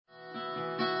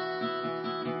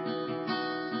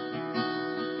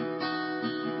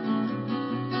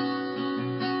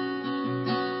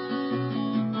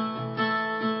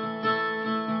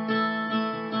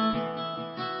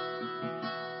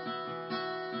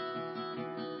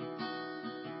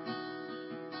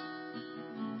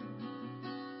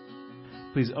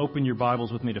Please open your Bibles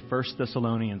with me to 1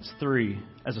 Thessalonians 3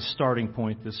 as a starting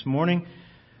point this morning.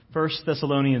 1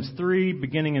 Thessalonians 3,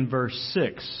 beginning in verse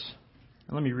 6.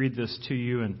 And let me read this to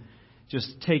you and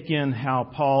just take in how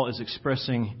Paul is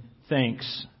expressing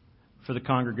thanks for the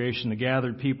congregation, the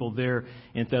gathered people there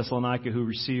in Thessalonica who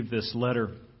received this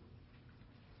letter.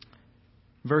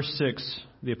 Verse 6,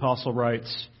 the apostle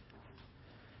writes,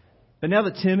 "But now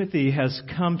that Timothy has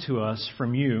come to us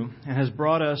from you and has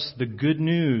brought us the good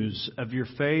news of your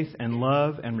faith and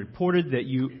love and reported that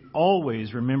you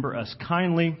always remember us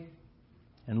kindly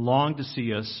and long to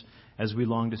see us as we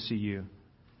long to see you.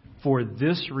 For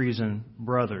this reason,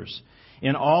 brothers,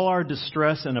 in all our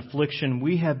distress and affliction,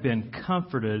 we have been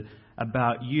comforted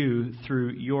about you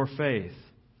through your faith.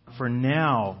 For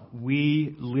now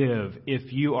we live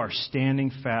if you are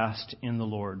standing fast in the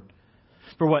Lord.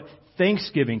 For what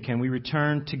thanksgiving can we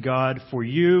return to God for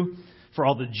you, for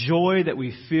all the joy that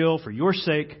we feel for your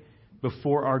sake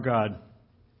before our God,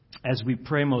 as we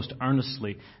pray most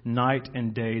earnestly night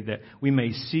and day that we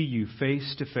may see you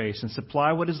face to face and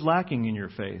supply what is lacking in your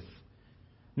faith.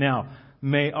 Now,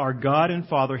 may our God and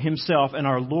Father himself and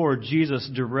our Lord Jesus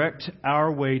direct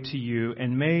our way to you,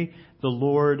 and may the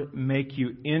Lord make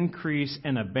you increase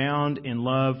and abound in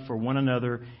love for one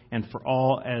another and for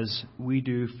all as we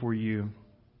do for you,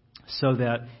 so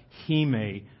that he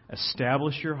may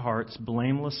establish your hearts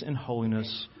blameless in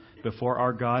holiness before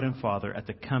our God and Father at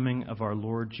the coming of our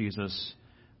Lord Jesus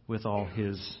with all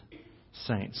his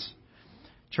saints."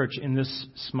 Church, in this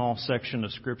small section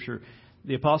of Scripture,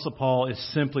 the Apostle Paul is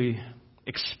simply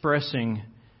expressing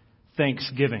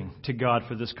thanksgiving to God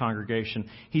for this congregation.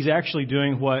 He's actually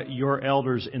doing what your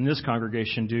elders in this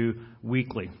congregation do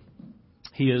weekly.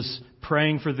 He is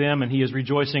praying for them and he is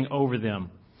rejoicing over them.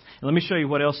 And let me show you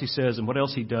what else he says and what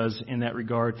else he does in that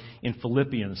regard in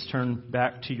Philippians. Turn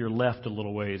back to your left a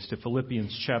little ways to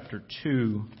Philippians chapter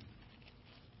 2.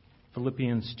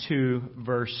 Philippians 2,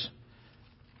 verse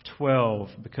 12,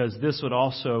 because this would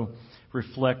also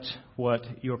reflect what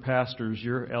your pastors,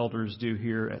 your elders do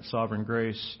here at Sovereign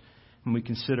Grace when we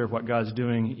consider what God's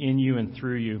doing in you and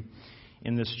through you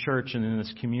in this church and in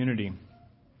this community.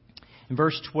 In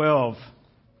verse 12,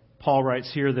 Paul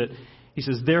writes here that he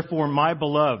says, "Therefore, my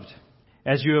beloved,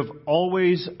 as you have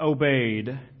always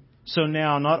obeyed, so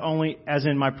now, not only as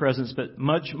in my presence, but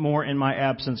much more in my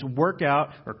absence, work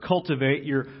out or cultivate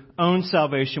your own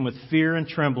salvation with fear and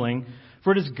trembling.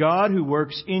 For it is God who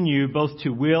works in you both to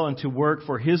will and to work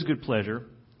for his good pleasure.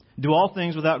 Do all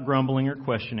things without grumbling or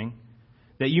questioning,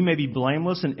 that you may be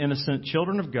blameless and innocent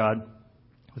children of God,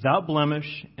 without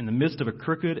blemish in the midst of a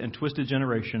crooked and twisted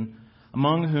generation,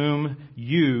 among whom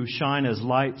you shine as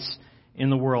lights in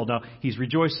the world." Now, he's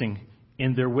rejoicing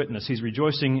in their witness. He's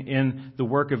rejoicing in the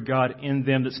work of God in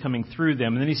them that's coming through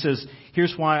them. And then he says,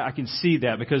 here's why I can see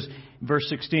that. Because verse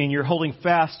 16, "You're holding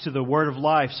fast to the word of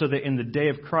life, so that in the day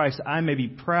of Christ I may be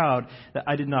proud that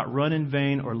I did not run in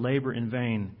vain or labor in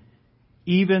vain.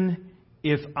 Even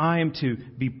if I am to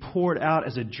be poured out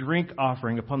as a drink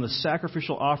offering upon the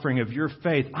sacrificial offering of your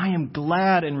faith, I am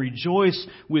glad and rejoice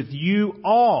with you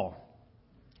all.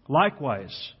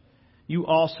 Likewise, you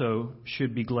also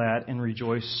should be glad and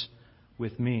rejoice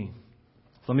with me."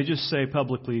 Let me just say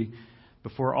publicly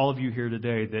before all of you here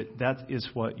today that is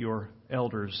what your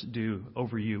elders do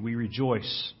over you. We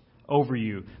rejoice over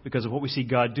you because of what we see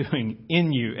God doing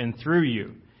in you and through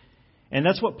you. And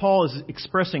that's what Paul is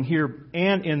expressing here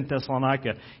and in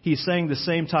Thessalonica. He's saying the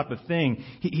same type of thing.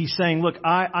 He's saying, look,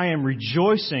 I am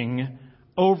rejoicing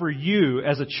over you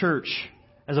as a church,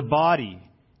 as a body.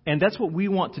 And that's what we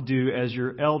want to do as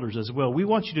your elders as well. We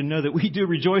want you to know that we do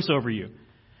rejoice over you.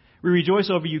 We rejoice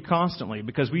over you constantly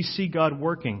because we see God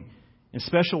working in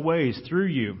special ways through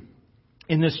you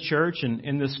in this church and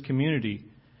in this community.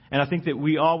 And I think that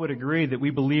we all would agree that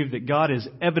we believe that God is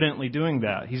evidently doing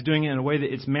that. He's doing it in a way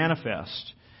that it's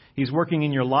manifest. He's working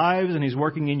in your lives and He's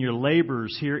working in your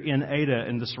labors here in Ada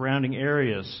and the surrounding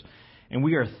areas. And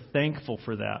we are thankful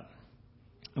for that.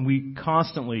 And we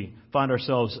constantly find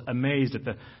ourselves amazed at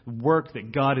the work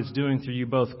that God is doing through you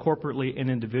both corporately and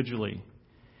individually.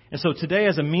 And so today,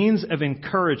 as a means of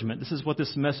encouragement, this is what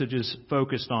this message is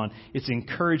focused on. It's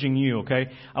encouraging you, okay?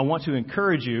 I want to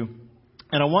encourage you,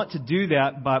 and I want to do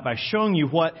that by showing you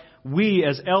what we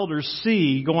as elders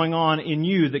see going on in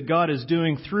you that God is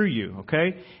doing through you,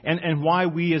 okay? And why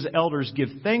we as elders give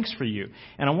thanks for you.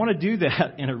 And I want to do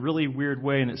that in a really weird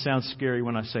way, and it sounds scary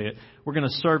when I say it. We're going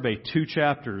to survey 2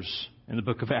 chapters in the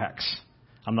book of Acts.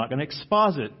 I'm not going to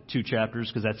exposit 2 chapters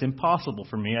because that's impossible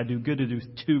for me. I do good to do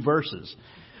 2 verses.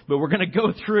 But we're going to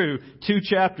go through 2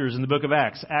 chapters in the book of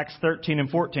Acts, Acts 13 and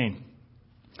 14.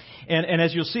 And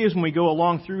as you'll see as when we go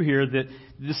along through here, that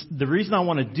the reason I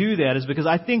want to do that is because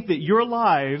I think that your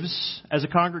lives as a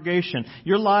congregation,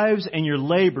 your lives and your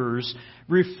labors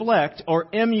reflect or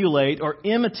emulate or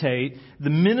imitate the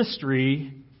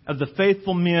ministry of the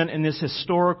faithful men in this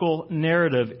historical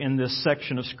narrative in this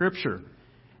section of Scripture.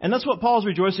 And that's what Paul's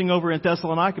rejoicing over in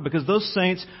Thessalonica, because those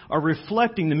saints are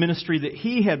reflecting the ministry that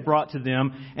he had brought to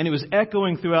them, and it was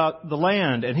echoing throughout the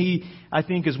land. And he, I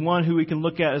think, is one who we can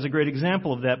look at as a great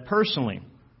example of that personally.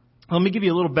 Let me give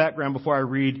you a little background before I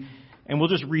read, and we'll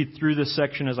just read through this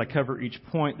section as I cover each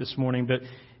point this morning. But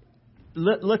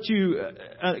let you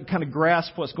kind of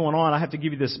grasp what's going on. I have to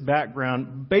give you this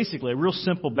background. Basically, a real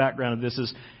simple background of this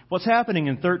is what's happening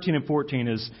in 13 and 14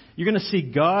 is you're going to see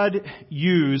God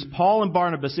use Paul and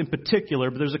Barnabas in particular,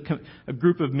 but there's a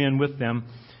group of men with them.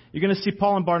 You're going to see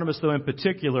Paul and Barnabas, though, in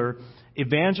particular,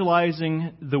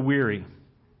 evangelizing the weary,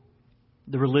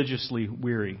 the religiously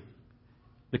weary,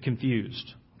 the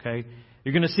confused. Okay?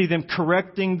 You're going to see them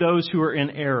correcting those who are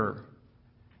in error.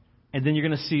 And then you're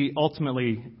going to see,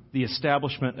 ultimately, the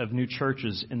establishment of new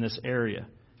churches in this area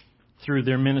through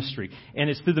their ministry. And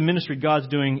it's through the ministry God's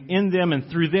doing in them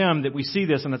and through them that we see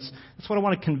this. And that's what I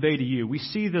want to convey to you. We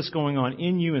see this going on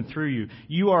in you and through you.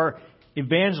 You are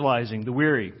evangelizing the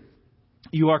weary.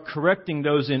 You are correcting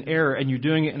those in error, and you're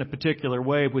doing it in a particular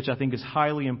way, which I think is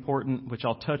highly important, which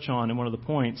I'll touch on in one of the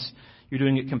points. You're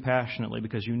doing it compassionately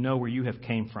because you know where you have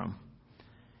came from.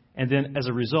 And then, as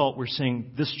a result, we're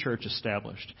seeing this church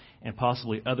established and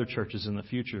possibly other churches in the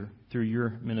future through your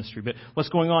ministry. But what's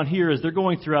going on here is they're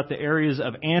going throughout the areas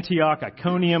of Antioch,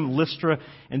 Iconium, Lystra,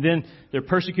 and then they're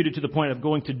persecuted to the point of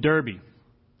going to Derbe,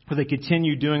 where they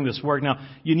continue doing this work. Now,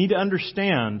 you need to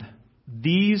understand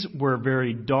these were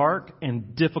very dark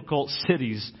and difficult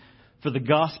cities for the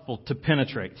gospel to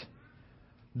penetrate.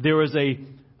 There was a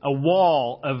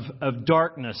wall of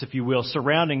darkness, if you will,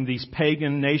 surrounding these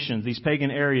pagan nations, these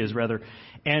pagan areas, rather.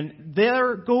 And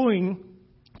they're going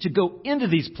to go into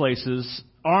these places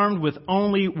armed with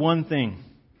only one thing: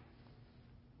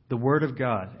 the Word of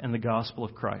God and the gospel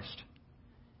of Christ.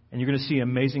 And you're going to see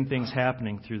amazing things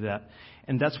happening through that.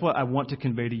 And that's what I want to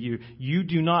convey to you. You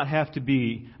do not have to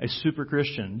be a super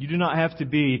Christian. You do not have to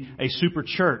be a super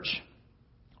church.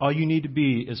 All you need to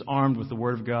be is armed with the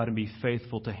Word of God and be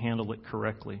faithful to handle it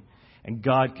correctly. And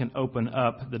God can open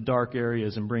up the dark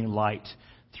areas and bring light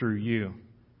through you.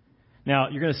 Now,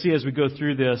 you're going to see as we go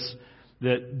through this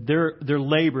that their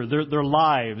labor, their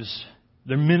lives,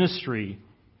 their ministry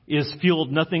is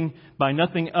fueled by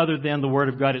nothing other than the Word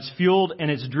of God. It's fueled and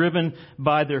it's driven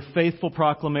by their faithful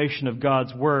proclamation of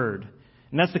God's Word.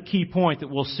 And that's the key point that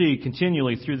we'll see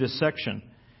continually through this section.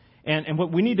 And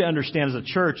what we need to understand as a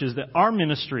church is that our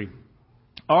ministry,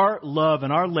 our love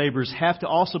and our labors have to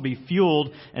also be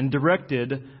fueled and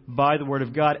directed by the Word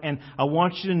of God. And I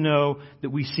want you to know that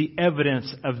we see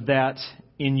evidence of that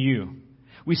in you.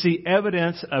 We see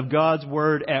evidence of God's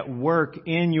Word at work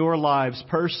in your lives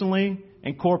personally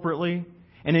and corporately,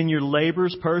 and in your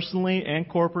labors personally and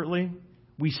corporately.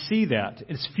 We see that.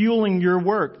 It's fueling your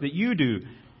work that you do,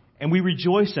 and we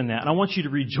rejoice in that. And I want you to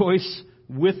rejoice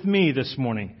with me this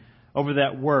morning over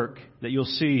that work that you'll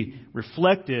see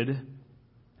reflected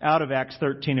out of Acts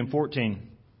 13 and 14.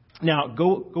 Now,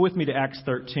 go with me to Acts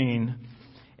 13,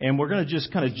 and we're going to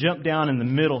just kind of jump down in the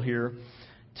middle here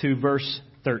to verse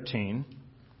 13.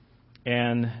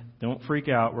 And don't freak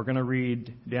out. We're going to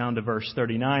read down to verse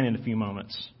 39 in a few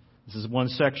moments. This is one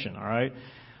section, all right?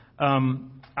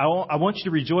 I want you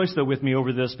to rejoice, though, with me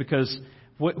over this, because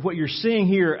what you're seeing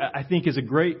here, I think, is a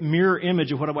great mirror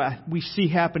image of what we see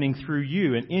happening through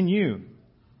you and in you.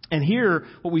 And here,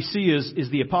 what we see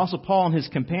is the Apostle Paul and his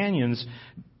companions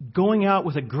going out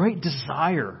with a great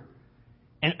desire.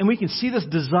 And we can see this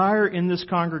desire in this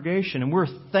congregation, and we're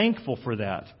thankful for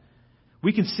that.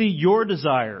 We can see your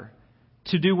desire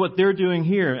to do what they're doing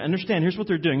here. Understand, here's what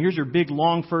they're doing. Here's your big,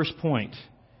 long first point.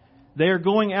 They are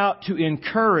going out to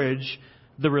encourage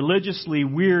the religiously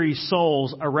weary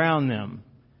souls around them.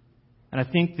 And I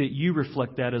think that you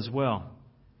reflect that as well.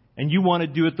 And you want to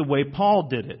do it the way Paul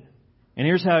did it. And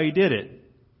here's how he did it.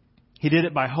 He did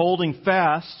it by holding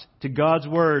fast to God's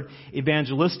Word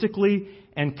evangelistically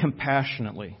and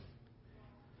compassionately.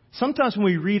 Sometimes when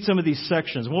we read some of these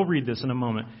sections, we'll read this in a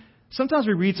moment. Sometimes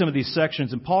we read some of these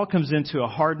sections and Paul comes into a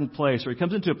hardened place, or he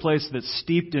comes into a place that's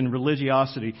steeped in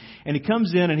religiosity. And he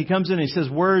comes in and he says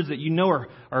words that you know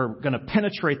are going to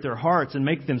penetrate their hearts and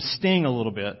make them sting a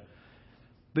little bit.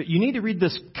 But you need to read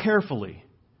this carefully,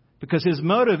 because his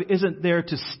motive isn't there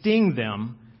to sting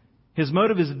them. His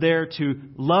motive is there to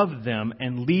love them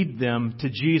and lead them to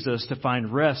Jesus to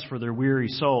find rest for their weary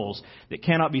souls that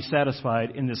cannot be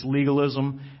satisfied in this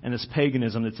legalism and this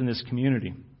paganism that's in this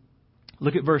community.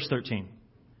 Look at verse 13.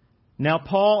 Now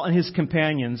Paul and his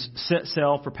companions set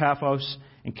sail for Paphos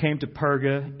and came to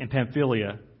Perga and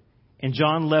Pamphylia. And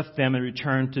John left them and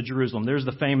returned to Jerusalem. There's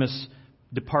the famous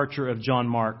departure of John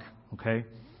Mark. Okay?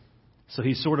 So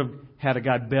he sort of had a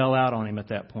guy bail out on him at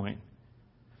that point.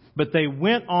 But they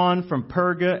went on from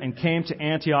Perga and came to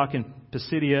Antioch in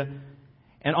Pisidia.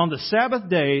 And on the Sabbath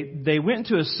day, they went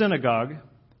into a synagogue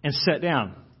and sat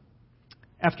down.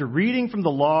 After reading from the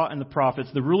law and the prophets,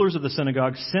 the rulers of the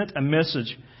synagogue sent a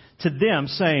message to them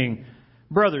saying,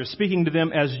 brothers, speaking to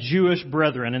them as Jewish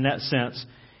brethren in that sense,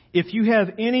 if you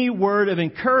have any word of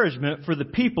encouragement for the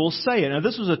people, say it. Now,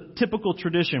 this was a typical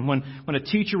tradition. When a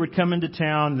teacher would come into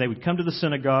town, they would come to the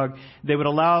synagogue, they would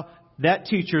allow that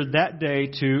teacher that day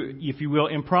to, if you will,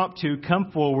 impromptu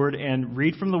come forward and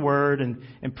read from the Word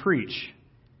and preach.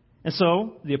 And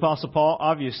so, the Apostle Paul,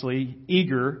 obviously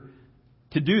eager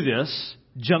to do this,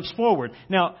 jumps forward.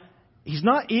 Now, he's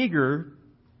not eager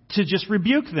to just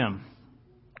rebuke them.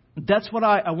 That's what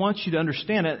I want you to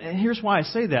understand. And here's why I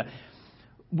say that.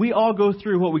 We all go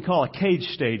through what we call a cage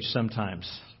stage sometimes.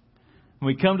 When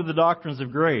we come to the doctrines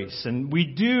of grace, and we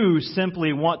do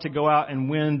simply want to go out and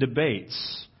win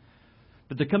debates.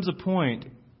 But there comes a point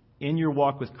in your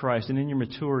walk with Christ and in your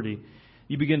maturity,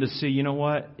 you begin to see, you know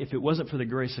what? If it wasn't for the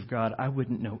grace of God, I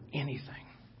wouldn't know anything.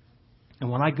 And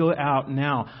when I go out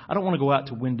now, I don't want to go out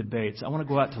to win debates. I want to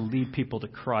go out to lead people to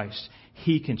Christ.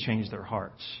 He can change their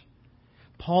hearts.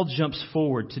 Paul jumps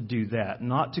forward to do that,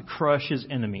 not to crush his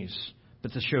enemies,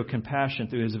 but to show compassion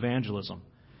through his evangelism.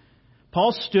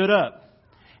 Paul stood up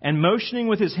and motioning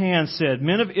with his hand said,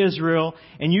 men of Israel,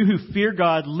 and you who fear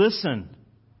God, listen.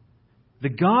 The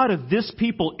God of this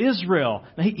people, Israel.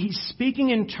 Now, he's speaking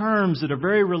in terms that are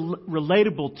very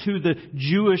relatable to the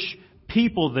Jewish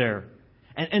people there.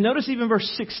 And notice even verse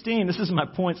 16. This is my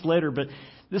points later, but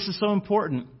this is so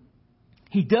important.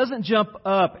 He doesn't jump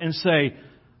up and say,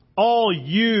 all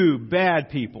you bad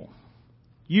people,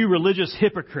 you religious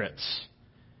hypocrites.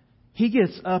 He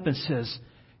gets up and says,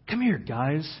 come here,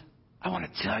 guys. I want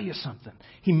to tell you something.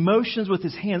 He motions with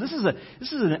his hands.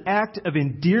 This is an act of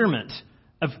endearment,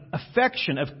 of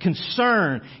affection, of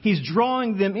concern. He's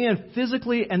drawing them in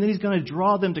physically, and then he's going to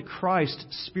draw them to Christ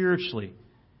spiritually.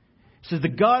 He says, the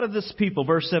God of this people,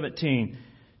 verse 17,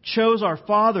 chose our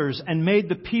fathers and made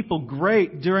the people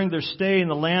great during their stay in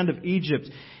the land of Egypt.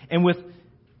 And with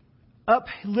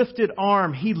uplifted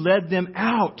arm, he led them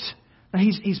out. Now,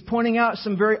 he's pointing out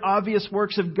some very obvious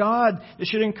works of God that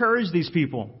should encourage these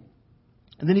people.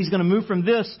 And then he's going to move from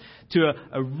this to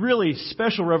a really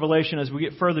special revelation as we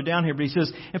get further down here. But he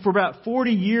says, and for about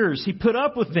 40 years, he put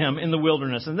up with them in the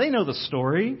wilderness. And they know the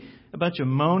story. A bunch of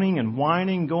moaning and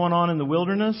whining going on in the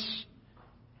wilderness.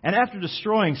 And after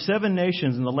destroying 7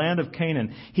 nations in the land of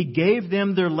Canaan, he gave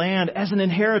them their land as an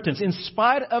inheritance. In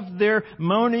spite of their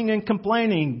moaning and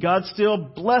complaining, God still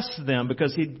blessed them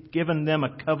because he'd given them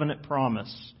a covenant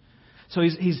promise. So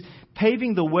he's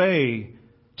paving the way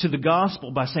to the gospel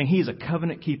by saying he is a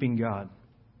covenant-keeping God.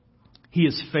 He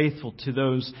is faithful to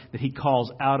those that he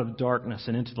calls out of darkness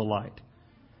and into the light.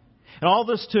 And all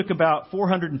this took about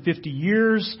 450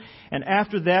 years. And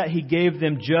after that, he gave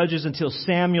them judges until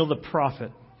Samuel the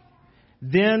prophet.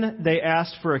 Then they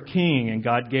asked for a king, and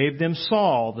God gave them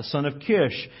Saul, the son of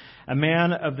Kish, a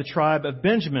man of the tribe of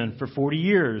Benjamin, for 40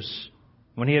 years.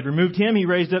 When he had removed him, he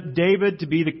raised up David to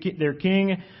be their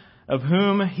king, of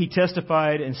whom he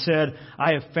testified and said,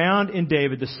 I have found in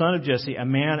David, the son of Jesse, a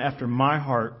man after my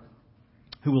heart,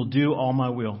 who will do all my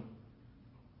will.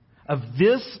 Of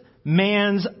this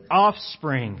man's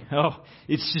offspring. Oh,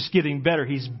 it's just getting better.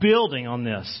 He's building on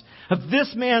this. Of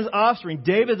this man's offspring,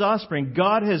 David's offspring,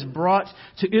 God has brought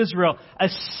to Israel a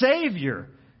Savior,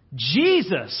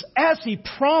 Jesus, as He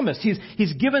promised.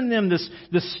 He's given them this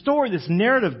story, this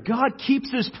narrative. God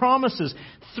keeps His promises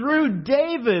through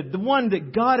David, the one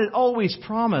that God had always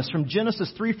promised from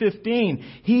Genesis 3:15.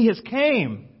 He has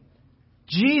came.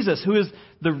 Jesus, who is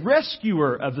the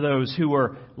rescuer of those who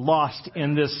are lost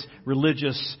in this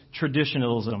religious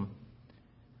traditionalism.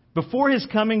 Before His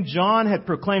coming, John had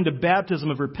proclaimed a baptism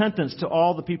of repentance to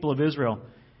all the people of Israel.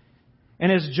 And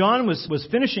as John was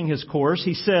finishing his course,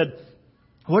 he said,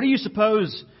 What do you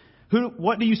suppose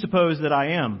that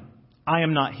I am? I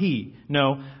am not he.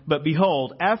 No, but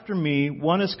behold, after me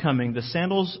one is coming, the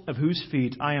sandals of whose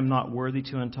feet I am not worthy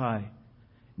to untie.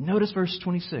 Notice verse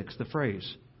 26, the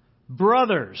phrase,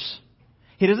 brothers.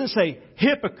 He doesn't say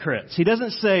hypocrites. He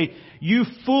doesn't say, you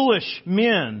foolish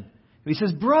men. He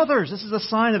says, brothers. This is a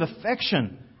sign of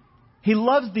affection. He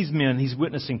loves these men he's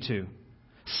witnessing to.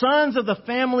 Sons of the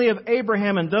family of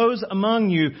Abraham and those among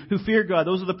you who fear God.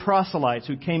 Those are the proselytes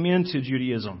who came into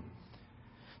Judaism.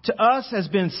 To us has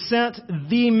been sent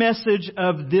the message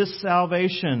of this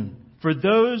salvation for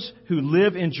those who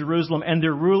live in Jerusalem and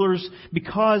their rulers,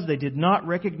 because they did not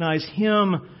recognize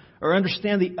Him or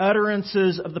understand the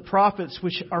utterances of the prophets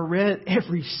which are read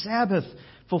every Sabbath,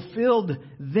 fulfilled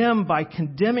them by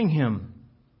condemning Him.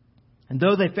 And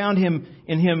though they found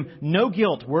in Him no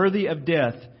guilt worthy of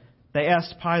death, they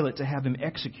asked Pilate to have Him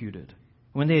executed.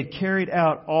 When they had carried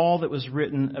out all that was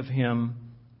written of Him,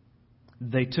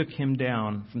 they took Him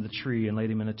down from the tree and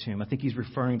laid Him in a tomb. I think he's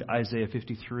referring to Isaiah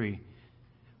 53.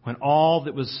 When all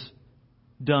that was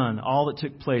done, all that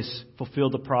took place,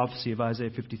 fulfilled the prophecy of Isaiah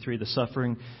 53, the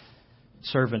suffering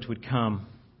servant would come.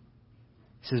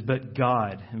 He says, but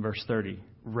God, in verse 30,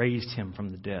 raised Him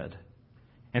from the dead.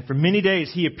 And for many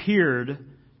days He appeared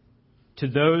to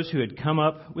those who had come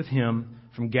up with Him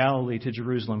from Galilee to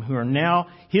Jerusalem, who are now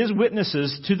His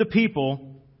witnesses to the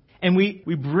people. And we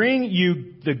bring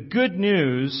you the good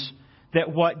news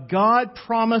that what God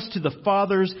promised to the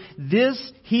fathers,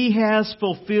 this He has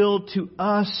fulfilled to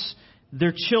us,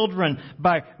 their children,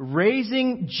 by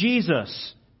raising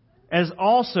Jesus. As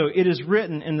also it is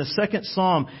written in the second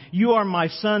Psalm, you are my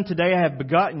son, today I have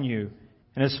begotten you.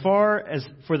 And as far as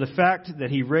for the fact that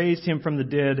He raised Him from the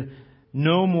dead,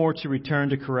 no more to return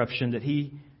to corruption, that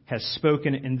He has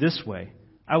spoken in this way.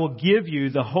 I will give you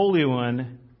the Holy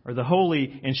One, or the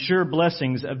holy and sure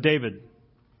blessings of David.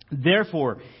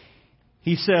 Therefore,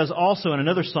 He says also in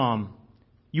another psalm,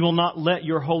 you will not let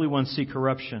your Holy One see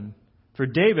corruption. For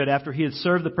David, after he had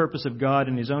served the purpose of God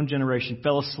in his own generation,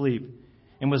 fell asleep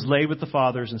and was laid with the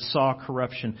fathers and saw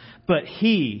corruption. But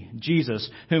He, Jesus,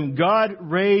 whom God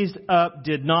raised up,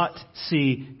 did not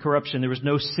see corruption. There was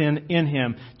no sin in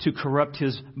Him to corrupt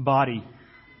His body.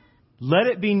 Let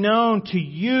it be known to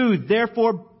you,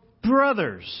 therefore,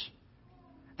 brothers,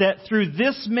 that through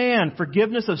this man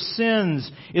forgiveness of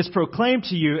sins is proclaimed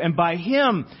to you, and by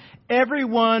Him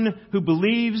everyone who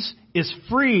believes is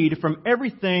freed from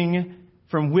everything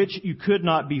from which you could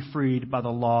not be freed by the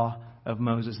law of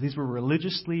Moses. These were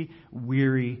religiously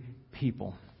weary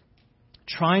people,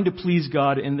 trying to please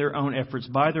God in their own efforts,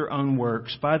 by their own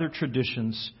works, by their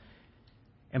traditions.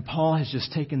 And Paul has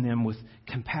just taken them with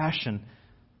compassion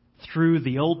through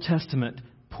the Old Testament,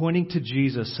 pointing to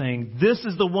Jesus, saying, this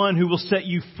is the one who will set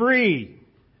you free.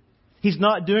 He's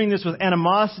not doing this with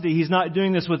animosity. He's not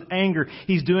doing this with anger.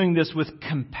 He's doing this with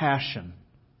compassion.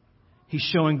 He's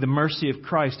showing the mercy of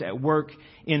Christ at work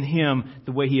in him,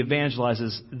 the way He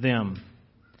evangelizes them.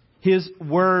 His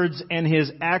words and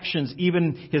His actions,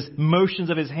 even His motions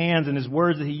of His hands and His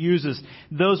words that He uses,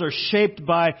 those are shaped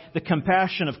by the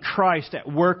compassion of Christ at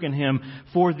work in Him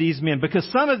for these men. Because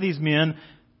some of these men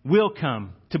will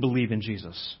come to believe in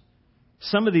Jesus.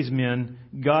 Some of these men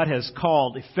God has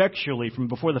called effectually from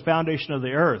before the foundation of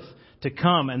the earth to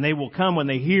come, and they will come when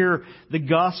they hear the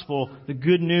gospel, the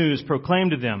good news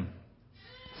proclaimed to them.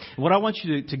 What I want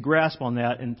you to grasp on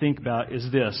that and think about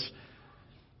is this.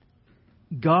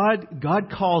 God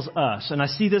calls us, and I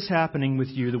see this happening with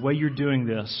you, the way you're doing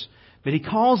this, but He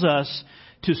calls us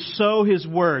to sow His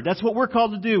word. That's what we're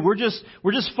called to do. We're just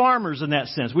farmers in that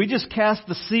sense. We just cast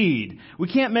the seed. We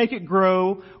can't make it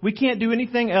grow. We can't do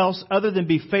anything else other than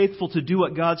be faithful to do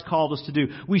what God's called us to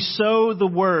do. We sow the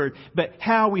word, but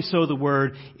how we sow the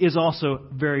word is also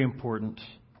very important.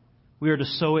 We are to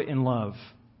sow it in love.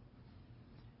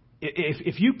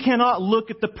 If you cannot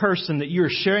look at the person that you're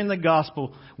sharing the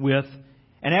gospel with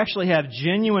and actually have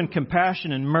genuine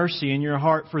compassion and mercy in your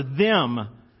heart for them,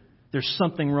 there's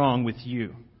something wrong with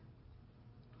you.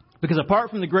 Because apart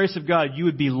from the grace of God, you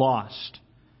would be lost.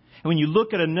 And when you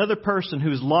look at another person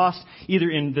who's lost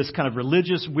either in this kind of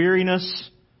religious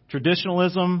weariness,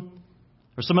 traditionalism,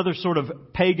 or some other sort of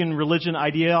pagan religion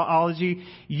ideology,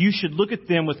 you should look at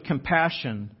them with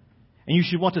compassion. And you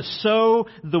should want to sow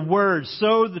the word,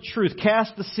 sow the truth,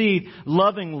 cast the seed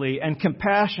lovingly and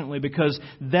compassionately, because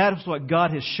that is what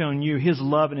God has shown you, His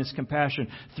love and His compassion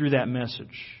through that message.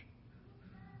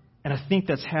 And I think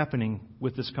that's happening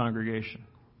with this congregation.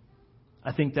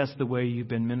 I think that's the way you've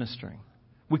been ministering.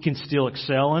 We can still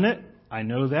excel in it. I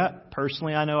know that.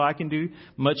 Personally, I know I can do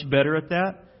much better at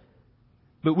that.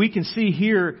 But we can see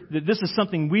here that this is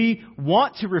something we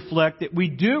want to reflect, that we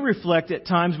do reflect at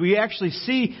times. We actually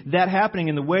see that happening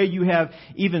in the way you have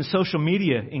even social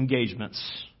media engagements.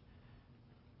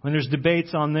 When there's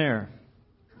debates on there.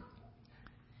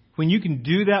 When you can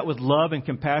do that with love and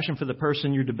compassion for the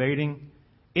person you're debating,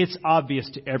 it's obvious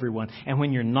to everyone. And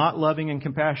when you're not loving and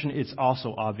compassionate, it's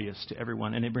also obvious to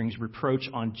everyone. And it brings reproach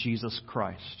on Jesus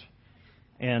Christ.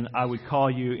 And I would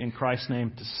call you in Christ's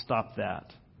name to stop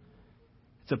that.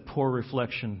 It's a poor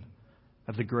reflection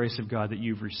of the grace of God that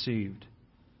you've received.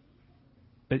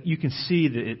 But you can see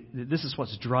that this is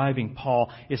what's driving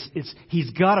Paul.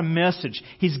 He's got a message.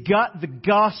 He's got the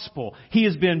gospel. He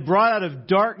has been brought out of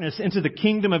darkness into the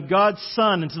kingdom of God's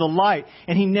Son, into the light.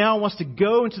 And he now wants to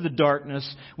go into the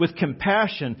darkness with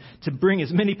compassion to bring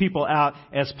as many people out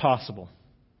as possible.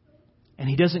 And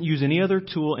he doesn't use any other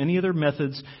tool, any other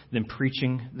methods than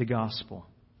preaching the gospel.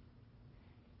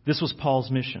 This was Paul's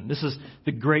mission. This is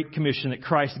the great commission that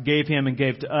Christ gave him and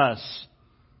gave to us.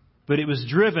 But it was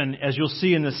driven, as you'll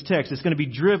see in this text, it's going to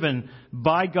be driven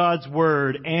by God's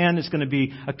Word, and it's going to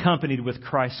be accompanied with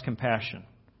Christ's compassion.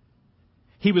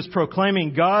 He was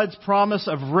proclaiming God's promise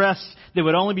of rest that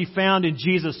would only be found in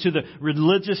Jesus to the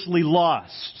religiously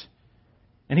lost.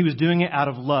 And he was doing it out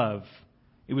of love.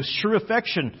 It was true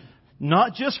affection,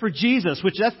 not just for Jesus,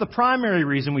 which that's the primary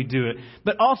reason we do it,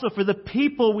 but also for the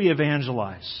people we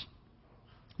evangelize.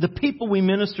 The people we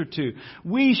minister to,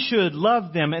 we should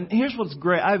love them. And here's what's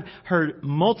great. I've heard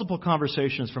multiple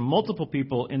conversations from multiple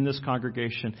people in this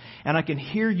congregation, and I can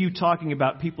hear you talking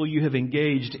about people you have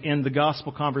engaged in the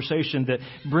gospel conversation that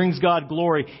brings God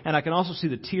glory. And I can also see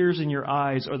the tears in your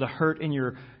eyes or the hurt in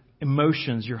your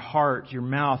emotions, your heart, your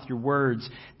mouth, your words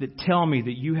that tell me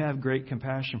that you have great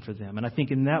compassion for them. And I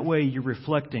think in that way you're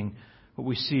reflecting what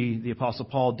we see the Apostle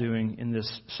Paul doing in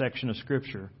this section of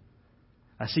Scripture.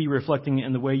 I see you reflecting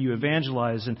in the way you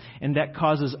evangelize, and that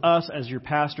causes us as your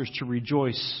pastors to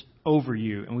rejoice over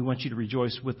you. And we want you to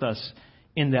rejoice with us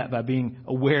in that by being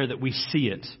aware that we see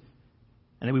it.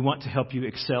 And that we want to help you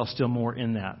excel still more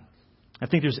in that. I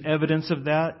think there's evidence of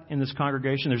that in this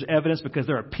congregation. There's evidence because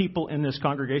there are people in this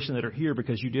congregation that are here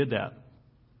because you did that.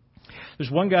 There's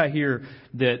one guy here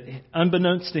that,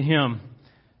 unbeknownst to him,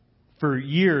 for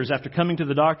years after coming to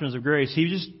the doctrines of grace, he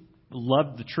just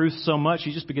loved the truth so much,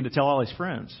 he just began to tell all his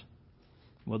friends.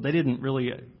 Well, they didn't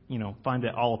really, find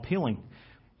that all appealing.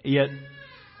 Yet,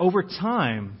 over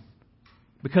time,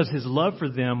 because his love for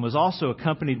them was also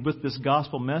accompanied with this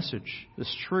gospel message,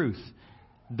 this truth,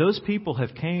 those people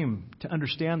have came to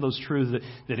understand those truths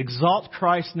that exalt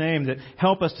Christ's name, that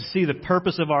help us to see the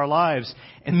purpose of our lives.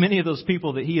 And many of those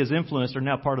people that he has influenced are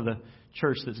now part of the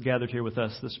church that's gathered here with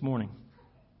us this morning.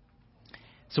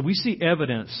 So we see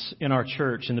evidence in our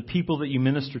church and the people that you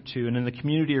minister to and in the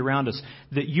community around us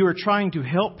that you are trying to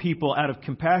help people out of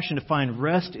compassion to find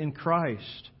rest in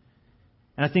Christ.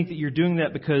 And I think that you're doing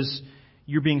that because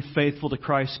you're being faithful to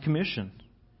Christ's commission.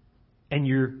 And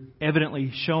you're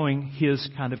evidently showing His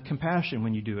kind of compassion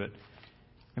when you do it.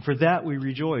 And for that we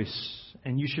rejoice.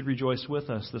 And you should rejoice with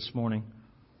us this morning.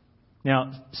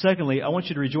 Now, secondly, I want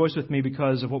you to rejoice with me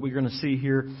because of what we're going to see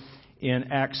here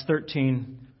in Acts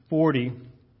 13:40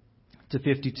 to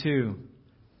 52.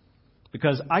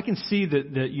 Because I can see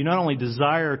that you not only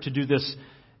desire to do this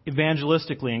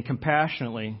evangelistically and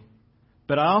compassionately,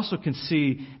 but I also can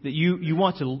see that you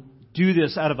want to do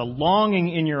this out of a longing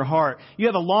in your heart. You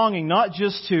have a longing not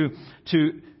just to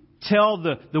tell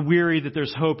the weary that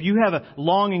there's hope. You have a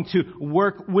longing to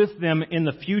work with them in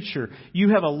the future. You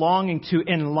have a longing to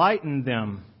enlighten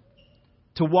them,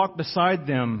 to walk beside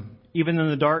them even in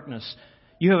the darkness.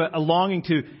 You have a longing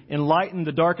to enlighten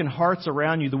the darkened hearts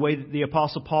around you the way that the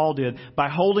Apostle Paul did by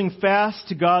holding fast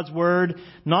to God's Word,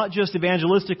 not just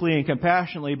evangelistically and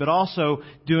compassionately, but also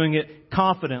doing it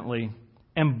confidently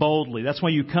and boldly. That's why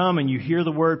you come and you hear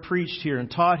the Word preached here and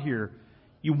taught here.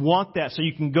 You want that so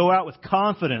you can go out with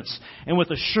confidence and with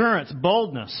assurance,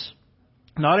 boldness,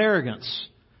 not arrogance.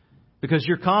 Because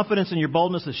your confidence and your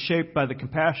boldness is shaped by the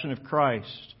compassion of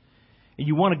Christ. And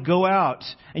you want to go out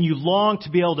and you long to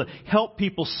be able to help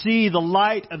people see the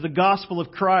light of the gospel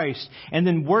of Christ and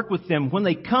then work with them when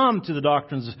they come to the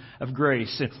doctrines of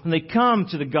grace and when they come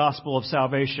to the gospel of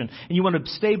salvation. And you want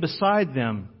to stay beside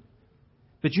them.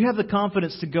 But you have the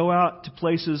confidence to go out to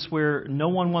places where no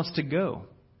one wants to go.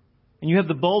 And you have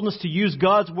the boldness to use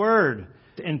God's Word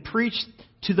and preach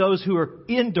to those who are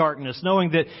in darkness,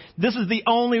 knowing that this is the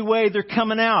only way they're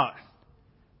coming out.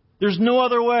 There's no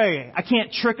other way. I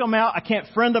can't trick them out. I can't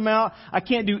friend them out. I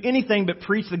can't do anything but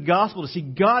preach the gospel to see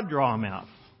God draw them out.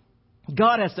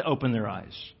 God has to open their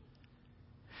eyes.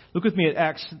 Look with me at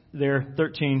Acts there,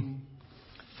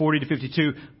 13:40 to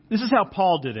 52. This is how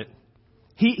Paul did it.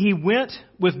 He went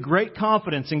with great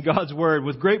confidence in God's Word,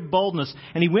 with great boldness,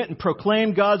 and he went and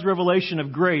proclaimed God's revelation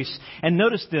of grace. And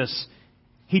notice this.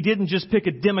 He didn't just pick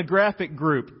a demographic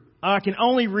group. I can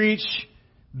only reach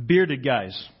bearded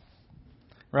guys.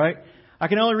 Right? I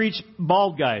can only reach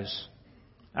bald guys.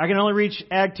 I can only reach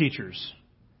ag teachers.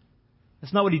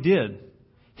 That's not what he did.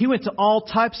 He went to all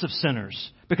types of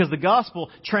sinners Because the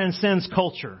gospel transcends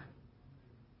culture.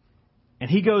 And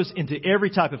he goes into every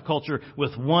type of culture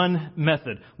with one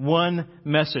method, one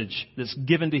message that's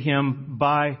given to him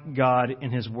by God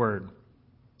in His Word.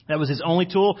 That was His only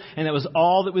tool, and that was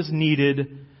all that was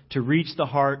needed to reach the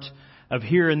heart of,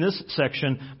 here in this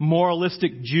section,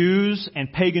 moralistic Jews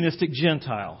and paganistic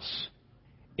Gentiles.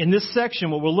 In this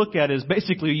section, what we'll look at is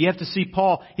basically you have to see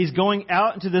Paul. He's going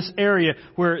out into this area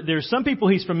where there's some people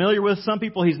he's familiar with, some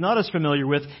people he's not as familiar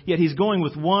with, yet he's going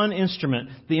with one instrument,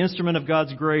 the instrument of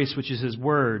God's grace, which is His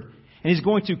Word. And he's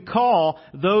going to call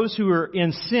those who are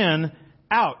in sin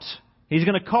out. He's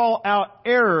going to call out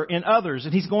error in others,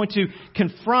 and he's going to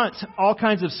confront all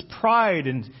kinds of pride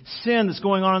and sin that's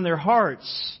going on in their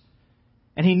hearts.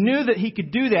 And he knew that he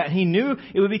could do that. He knew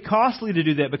it would be costly to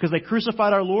do that because they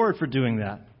crucified our Lord for doing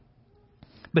that.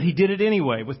 But he did it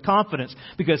anyway with confidence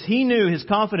because he knew his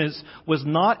confidence was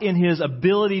not in his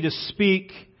ability to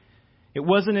speak. It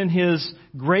wasn't in his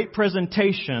great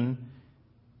presentation.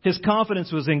 His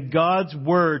confidence was in God's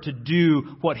Word to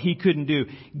do what he couldn't do.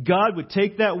 God would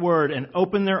take that Word and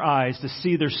open their eyes to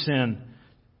see their sin,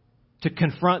 to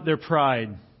confront their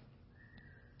pride,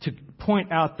 to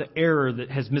point out the error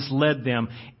that has misled them.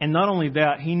 And not only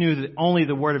that, he knew that only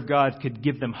the Word of God could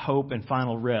give them hope and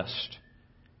final rest.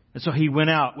 And so he went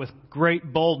out with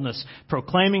great boldness,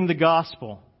 proclaiming the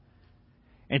gospel.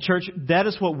 And church, that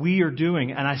is what we are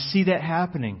doing, and I see that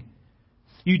happening.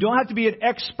 You don't have to be an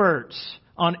expert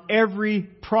on every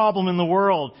problem in the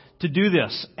world to do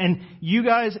this. And you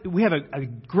guys, we have a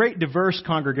great diverse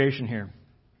congregation here.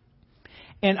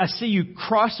 And I see you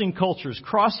crossing cultures,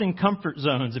 crossing comfort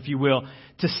zones, if you will,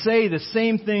 to say the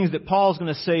same things that Paul's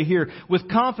going to say here with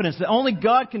confidence that only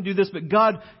God can do this, but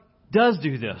God does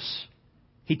do this.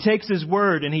 He takes His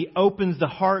Word and He opens the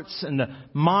hearts and the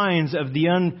minds of the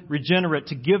unregenerate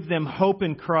to give them hope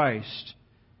in Christ.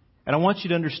 And I want you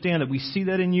to understand that we see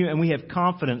that in you and we have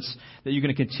confidence that you're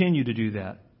going to continue to do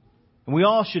that. And we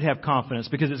all should have confidence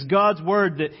because it's God's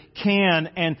Word that can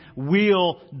and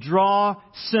will draw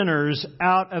sinners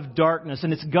out of darkness.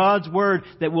 And it's God's Word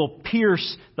that will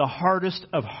pierce the hardest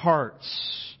of hearts.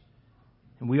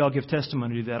 And we all give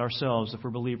testimony to that ourselves if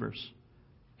we're believers.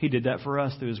 He did that for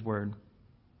us through His Word.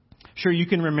 Sure, you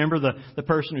can remember the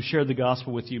person who shared the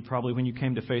gospel with you probably when you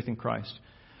came to faith in Christ.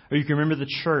 Or you can remember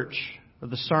the church or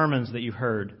the sermons that you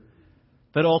heard.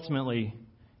 But ultimately,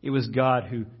 it was God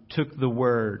who took the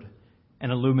Word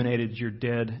and illuminated your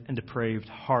dead and depraved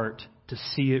heart to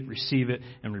see it, receive it,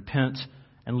 and repent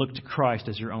and look to Christ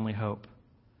as your only hope.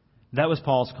 That was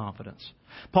Paul's confidence.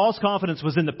 Paul's confidence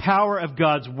was in the power of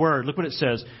God's Word. Look what it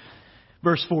says.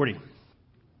 Verse 40.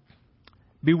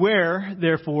 Beware,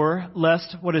 therefore,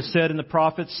 lest what is said in the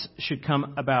prophets should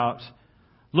come about.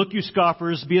 Look, you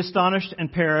scoffers, be astonished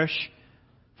and perish,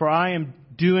 for I am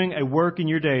doing a work in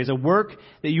your days, a work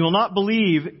that you will not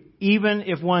believe even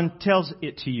if one tells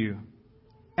it to you.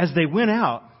 As they went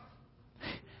out,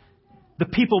 the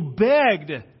people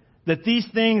begged that these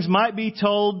things might be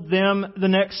told them the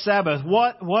next Sabbath.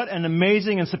 What an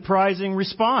amazing and surprising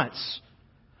response.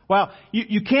 Wow,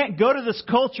 you can't go to this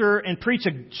culture and preach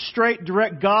a straight,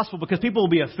 direct gospel because people will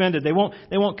be offended. They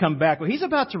won't come back. Well, he's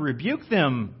about to rebuke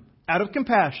them out of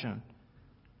compassion.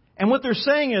 And what they're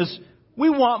saying is, we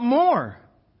want more.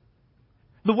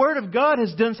 The Word of God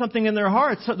has done something in their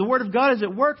hearts. The Word of God is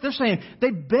at work. They're saying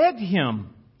they begged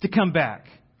him to come back.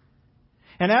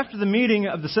 And after the meeting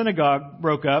of the synagogue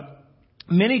broke up,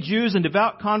 many Jews and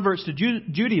devout converts to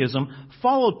Judaism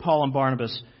followed Paul and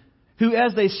Barnabas, who,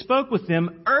 as they spoke with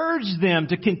them, urged them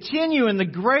to continue in the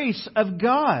grace of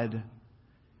God.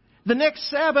 The next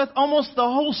Sabbath, almost the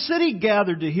whole city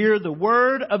gathered to hear the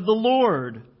word of the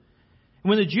Lord.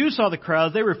 When the Jews saw the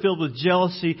crowds, they were filled with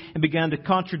jealousy and began to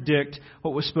contradict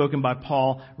what was spoken by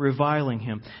Paul, reviling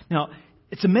him. Now,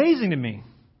 it's amazing to me.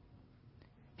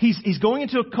 He's going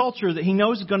into a culture that he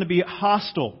knows is going to be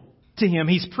hostile to him.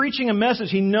 He's preaching a message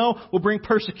he knows will bring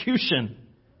persecution.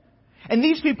 And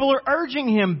these people are urging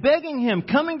him, begging him,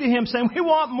 coming to him, saying, we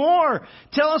want more.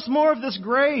 Tell us more of this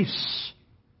grace.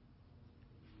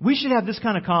 We should have this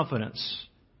kind of confidence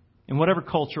in whatever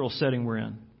cultural setting we're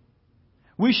in.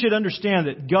 We should understand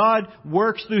that God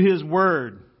works through His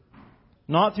Word,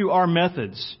 not through our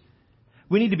methods.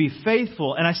 We need to be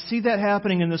faithful, and I see that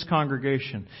happening in this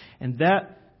congregation, and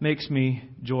that makes me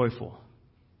joyful.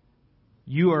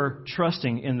 You are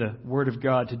trusting in the Word of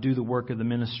God to do the work of the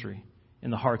ministry in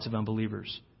the hearts of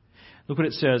unbelievers. Look what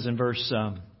it says in verse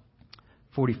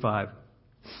 45.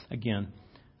 Again,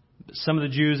 some of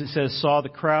the Jews, it says, saw the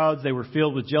crowds. They were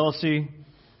filled with jealousy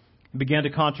and began to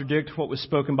contradict what was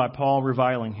spoken by Paul,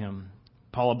 reviling him.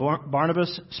 Paul and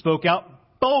Barnabas spoke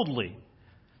out boldly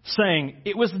saying,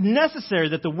 "It was necessary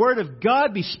that the word of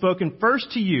God be spoken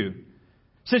first to you.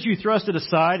 Since you thrust it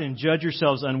aside and judge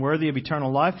yourselves unworthy of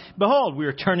eternal life, behold, we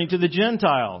are turning to the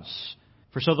Gentiles.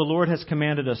 For so the Lord has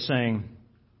commanded us, saying,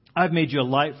 I've made you a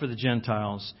light for the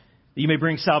Gentiles, that you may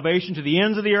bring salvation to the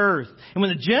ends of the earth." And when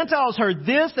the Gentiles heard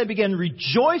this, they began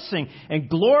rejoicing and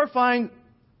glorifying,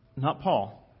 not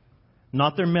Paul,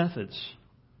 not their methods,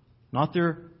 not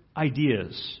their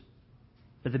ideas,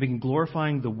 but they began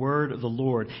glorifying the word of the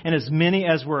Lord. And as many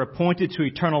as were appointed to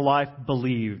eternal life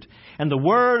believed. And the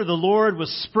word of the Lord was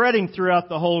spreading throughout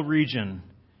the whole region.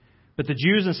 But the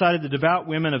Jews incited the devout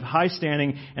women of high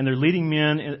standing and their leading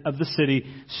men of the city,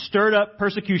 stirred up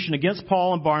persecution against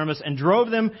Paul and Barnabas, and drove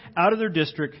them out of their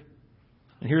district.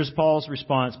 And here's Paul's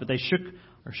response. But they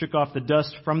shook off the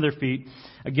dust from their feet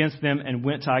against them and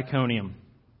went to Iconium.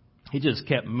 He just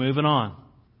kept moving on.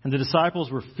 And the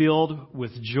disciples were filled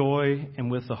with joy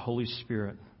and with the Holy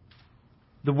Spirit.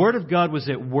 The Word of God was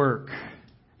at work.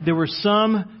 There were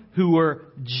some who were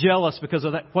jealous because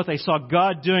of what they saw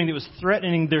God doing that was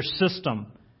threatening their system.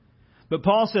 But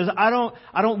Paul says, I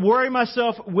don't worry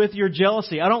myself with your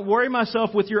jealousy. I don't worry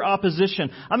myself with your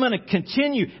opposition. I'm going to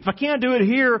continue. If I can't do it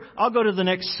here, I'll go to the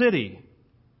next city.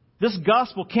 This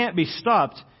gospel can't be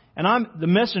stopped. And I'm the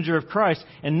messenger of Christ.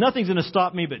 And nothing's going to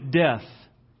stop me but death.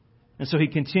 And so he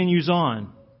continues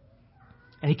on.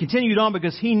 And he continued on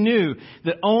because he knew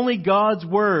that only God's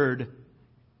Word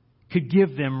could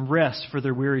give them rest for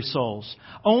their weary souls.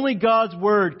 Only God's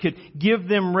Word could give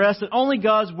them rest. And only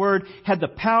God's Word had the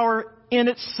power in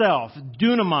itself,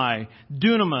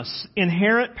 dunamis,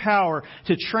 inherent power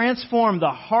to transform the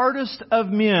hardest of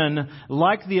men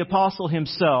like the apostle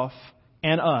himself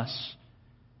and us,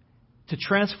 to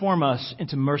transform us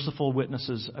into merciful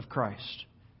witnesses of Christ.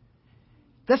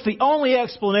 That's the only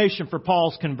explanation for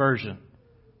Paul's conversion.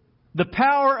 The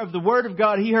power of the Word of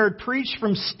God he heard preached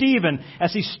from Stephen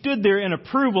as he stood there in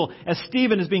approval as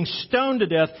Stephen is being stoned to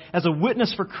death as a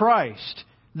witness for Christ.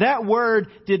 That Word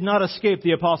did not escape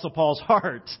the Apostle Paul's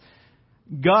heart.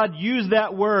 God used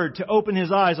that Word to open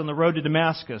his eyes on the road to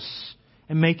Damascus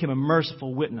and make him a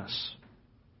merciful witness.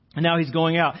 And now he's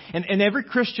going out. And every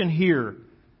Christian here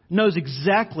knows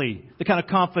exactly the kind of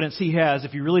confidence he has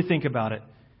if you really think about it.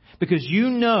 Because you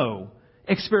know,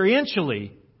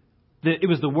 experientially, that it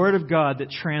was the Word of God that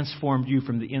transformed you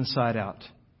from the inside out.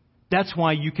 That's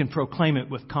why you can proclaim it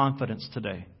with confidence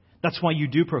today. That's why you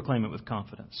do proclaim it with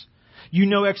confidence. You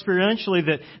know experientially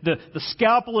that the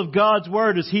scalpel of God's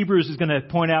Word, as Hebrews is going to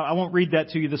point out, I won't read that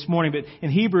to you this morning, but in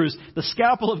Hebrews, the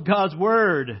scalpel of God's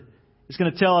Word is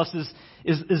going to tell us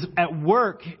is at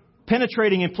work,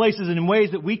 penetrating in places and in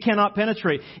ways that we cannot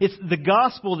penetrate. It's the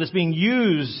gospel that's being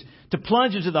used to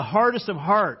plunge into the hardest of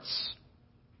hearts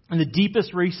and the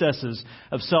deepest recesses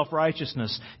of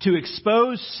self-righteousness, to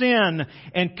expose sin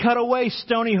and cut away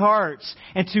stony hearts,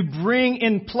 and to bring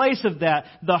in place of that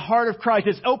the heart of Christ.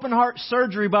 It's open heart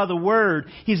surgery by the Word.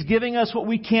 He's giving us what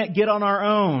we can't get on our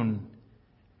own.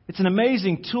 It's an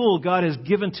amazing tool God has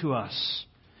given to us.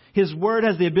 His Word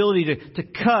has the ability to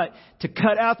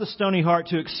cut out the stony heart,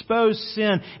 to expose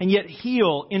sin, and yet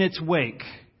heal in its wake.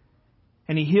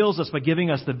 And He heals us by giving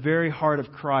us the very heart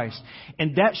of Christ.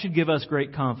 And that should give us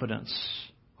great confidence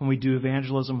when we do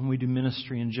evangelism, when we do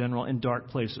ministry in general, in dark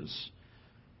places.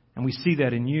 And we see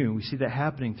that in you. We see that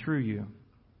happening through you.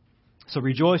 So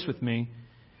rejoice with me,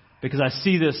 because I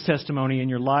see this testimony in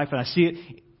your life, and I see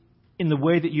it in the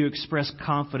way that you express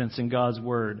confidence in God's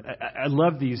Word. I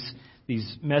love these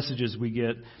messages we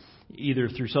get, either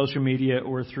through social media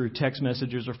or through text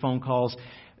messages or phone calls.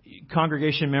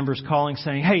 Congregation members calling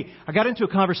saying, hey, I got into a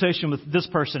conversation with this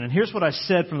person, and here's what I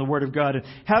said from the Word of God. And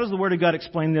how does the Word of God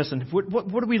explain this? And what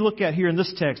do we look at here in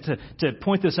this text to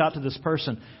point this out to this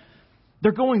person?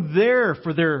 They're going there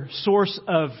for their source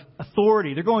of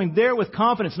authority. They're going there with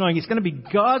confidence, knowing it's going to be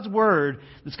God's Word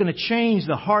that's going to change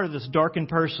the heart of this darkened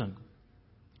person.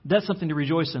 That's something to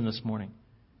rejoice in this morning.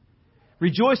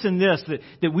 Rejoice in this,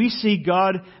 that we see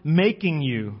God making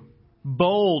you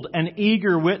bold and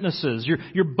eager witnesses.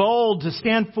 You're bold to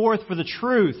stand forth for the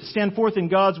truth, stand forth in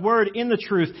God's Word, in the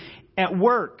truth, at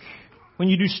work, when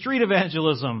you do street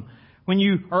evangelism, when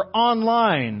you are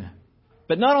online.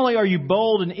 But not only are you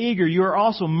bold and eager, you are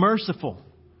also merciful.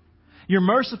 You're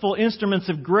merciful instruments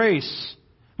of grace.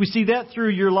 We see that through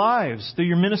your lives, through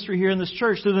your ministry here in this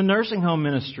church, through the nursing home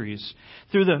ministries,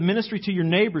 through the ministry to your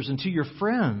neighbors and to your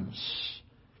friends.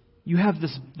 You have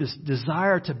this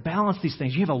desire to balance these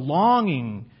things. You have a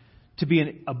longing to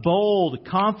be a bold,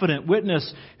 confident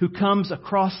witness who comes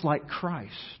across like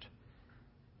Christ.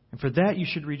 And for that, you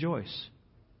should rejoice.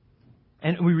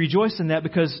 And we rejoice in that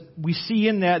because we see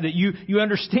in that you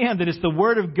understand that it's the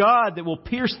Word of God that will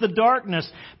pierce the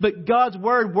darkness. But God's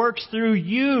Word works through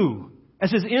you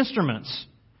as His instruments.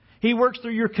 He works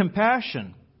through your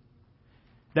compassion.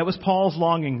 That was Paul's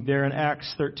longing there in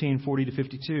Acts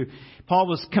 13:40-52. Paul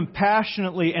was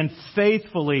compassionately and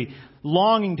faithfully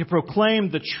longing to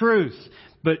proclaim the truth.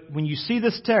 But when you see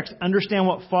this text, understand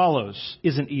what follows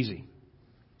isn't easy.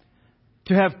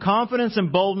 To have confidence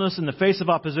and boldness in the face of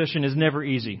opposition is never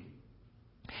easy.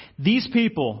 These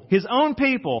people, his own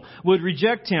people, would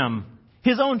reject him.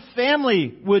 His own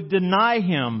family would deny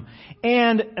him.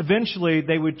 And eventually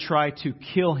they would try to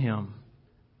kill him.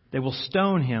 They will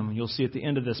stone him. You'll see at the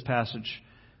end of this passage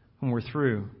when we're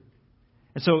through.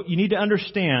 And so you need to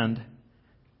understand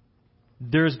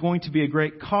there's going to be a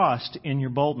great cost in your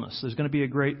boldness. There's going to be a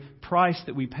great price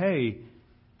that we pay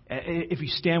if you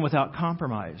stand without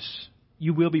compromise.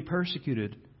 You will be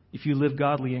persecuted if you live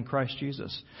godly in Christ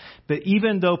Jesus. But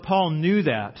even though Paul knew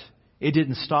that, it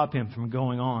didn't stop him from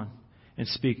going on and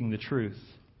speaking the truth.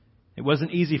 It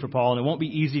wasn't easy for Paul, and it won't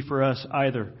be easy for us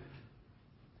either.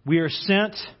 We are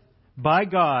sent by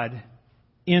God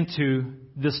into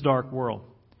this dark world.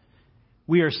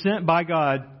 We are sent by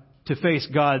God to face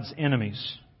God's enemies.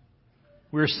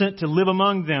 We are sent to live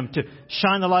among them, to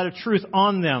shine the light of truth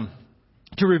on them,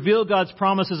 to reveal God's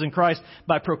promises in Christ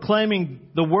by proclaiming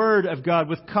the Word of God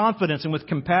with confidence and with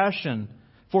compassion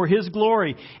for His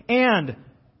glory. And,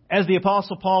 as the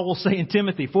Apostle Paul will say in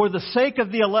Timothy, for the sake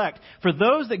of the elect, for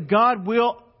those that God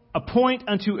will appoint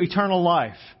unto eternal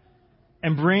life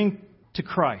and bring to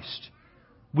Christ,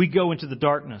 we go into the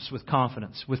darkness with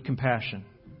confidence, with compassion,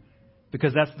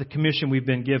 because that's the commission we've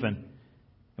been given.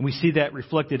 And we see that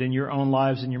reflected in your own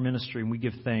lives and your ministry, and we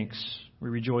give thanks. We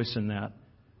rejoice in that.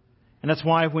 And that's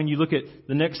why when you look at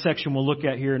the next section we'll look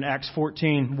at here in Acts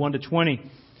 14, 1-20,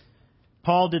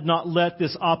 Paul did not let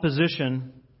this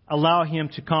opposition allow him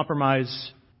to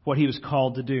compromise what he was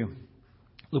called to do.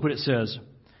 Look what it says,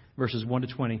 verses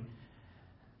 1-20.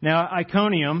 Now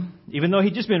Iconium, even though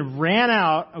he'd just been ran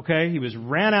out, he was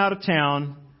ran out of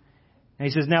town. And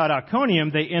he says, now at Iconium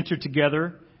they entered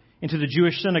together into the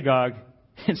Jewish synagogue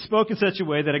and spoke in such a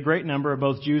way that a great number of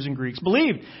both Jews and Greeks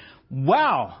believed.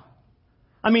 Wow!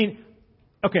 I mean,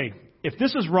 if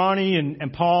this is Ronnie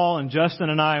and Paul and Justin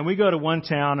and I, and we go to one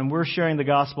town and we're sharing the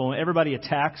gospel and everybody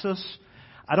attacks us,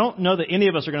 I don't know that any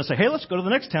of us are going to say, hey, let's go to the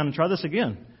next town and try this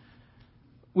again.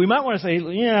 We might want to say,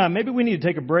 yeah, maybe we need to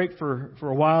take a break for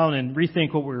a while and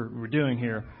rethink what we're doing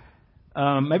here.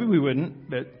 Maybe we wouldn't,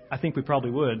 but I think we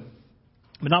probably would.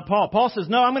 But not Paul. Paul says,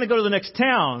 no, I'm going to go to the next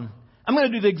town. I'm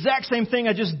going to do the exact same thing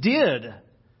I just did.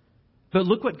 But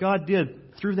look what God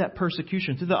did through that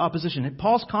persecution, through the opposition. And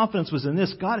Paul's confidence was in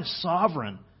this. God is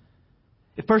sovereign.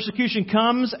 If persecution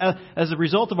comes as a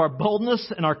result of our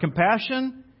boldness and our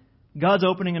compassion, God's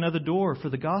opening another door for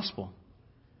the gospel.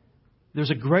 There's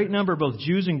a great number of both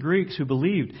Jews and Greeks who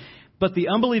believed. But the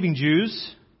unbelieving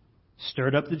Jews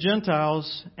stirred up the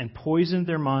Gentiles and poisoned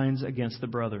their minds against the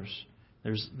brothers.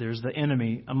 There's the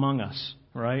enemy among us,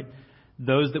 right?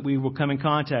 Those that we will come in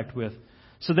contact with.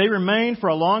 So they remained for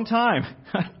a long time.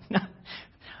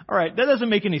 All right, that doesn't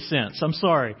make any sense. I'm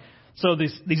sorry. So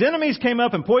these enemies came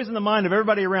up and poisoned the mind of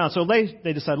everybody around. So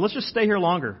they decided, let's just stay here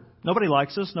longer. Nobody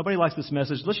likes us. Nobody likes this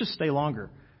message. Let's just stay longer.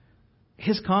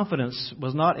 His confidence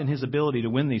was not in his ability to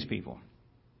win these people.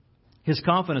 His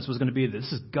confidence was going to be,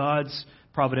 this is God's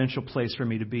providential place for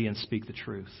me to be and speak the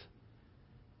truth.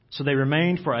 So they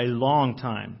remained for a long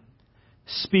time,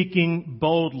 speaking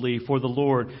boldly for the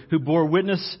Lord, who bore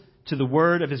witness to the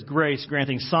word of His grace,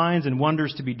 granting signs and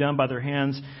wonders to be done by their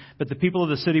hands. But the people of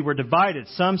the city were divided.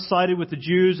 Some sided with the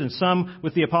Jews and some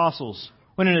with the apostles.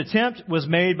 When an attempt was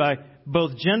made by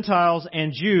both Gentiles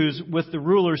and Jews with the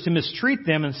rulers to mistreat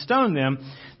them and stone them,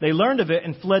 they learned of it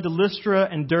and fled to Lystra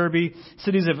and Derbe,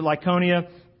 cities of Lycaonia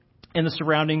and the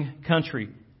surrounding country.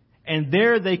 And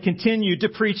there they continued to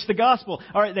preach the gospel.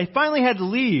 All right, they finally had to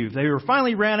leave. They were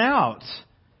finally ran out.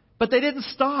 But they didn't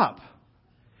stop.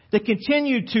 They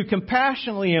continued to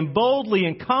compassionately and boldly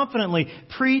and confidently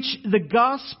preach the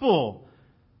gospel,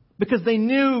 because they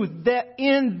knew that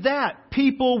in that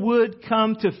people would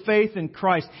come to faith in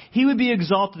Christ. He would be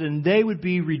exalted and they would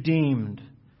be redeemed.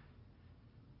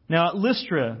 Now at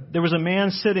Lystra, there was a man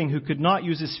sitting who could not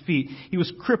use his feet. He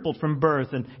was crippled from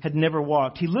birth and had never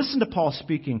walked. He listened to Paul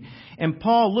speaking, and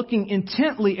Paul, looking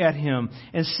intently at him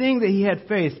and seeing that he had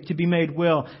faith to be made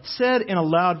well, said in a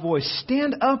loud voice,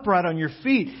 "Stand upright on your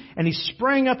feet." And he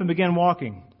sprang up and began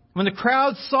walking. When the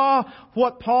crowd saw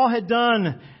what Paul had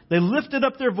done, they lifted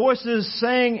up their voices,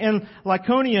 saying in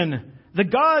Lycaonian, "The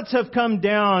gods have come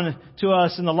down to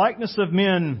us in the likeness of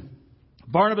men."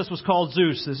 Barnabas was called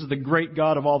Zeus. This is the great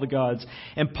god of all the gods.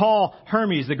 And Paul,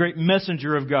 Hermes, the great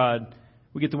messenger of God.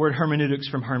 We get the word hermeneutics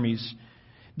from Hermes.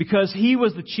 Because he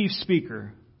was the chief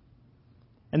speaker.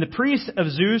 And the priest of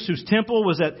Zeus, whose temple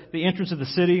was at the entrance of the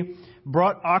city,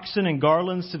 brought oxen and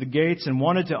garlands to the gates and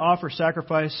wanted to offer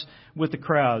sacrifice with the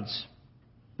crowds.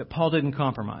 But Paul didn't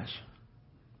compromise.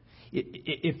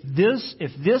 If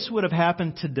this would have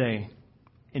happened today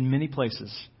in many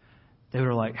places, they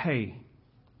were like, hey,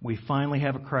 we finally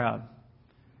have a crowd.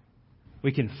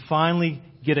 We can finally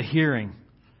get a hearing.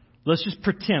 Let's just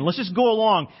pretend. Let's just go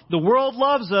along. The world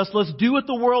loves us. Let's do what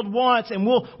the world wants, and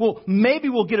maybe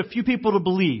we'll get a few people to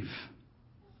believe.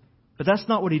 But that's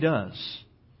not what he does.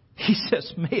 He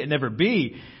says, may it never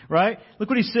be, right? Look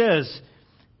what he says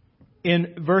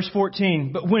in verse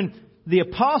 14. But when the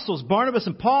apostles, Barnabas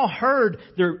and Paul, heard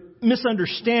their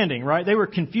misunderstanding, right? They were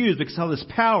confused because of this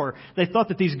power. They thought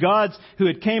that these gods who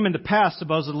had came in the past,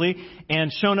 supposedly,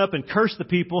 and shown up and cursed the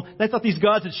people, they thought these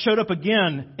gods had showed up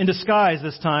again in disguise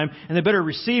this time, and they better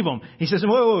receive them. He says,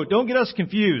 whoa, don't get us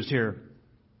confused here.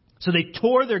 So they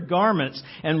tore their garments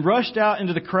and rushed out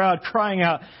into the crowd, crying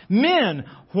out, men,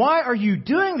 why are you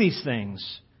doing these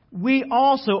things? We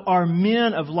also are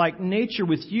men of like nature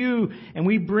with you, and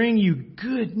we bring you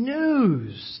good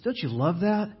news. Don't you love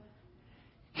that?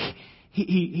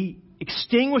 He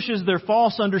extinguishes their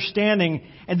false understanding,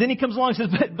 and then he comes along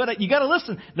and says, but you got to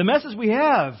listen. The message we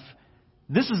have,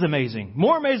 this is amazing.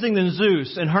 More amazing than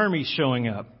Zeus and Hermes showing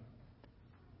up.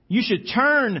 You should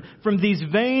turn from these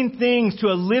vain things to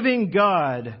a living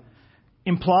God.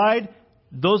 Implied,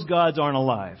 those gods aren't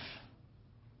alive.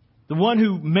 The one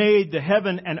who made the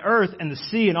heaven and earth and the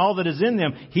sea and all that is in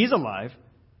them, He's alive.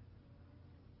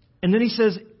 And then he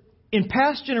says, in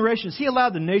past generations, He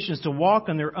allowed the nations to walk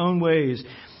on their own ways.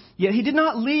 Yet He did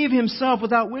not leave Himself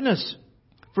without witness.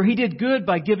 For He did good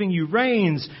by giving you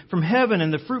rains from heaven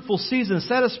and the fruitful season,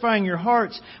 satisfying your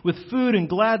hearts with food and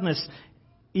gladness.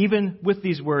 Even with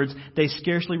these words, they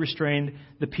scarcely restrained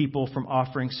the people from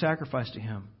offering sacrifice to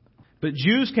Him. But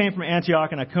Jews came from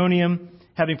Antioch and Iconium.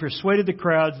 Having persuaded the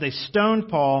crowds, they stoned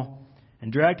Paul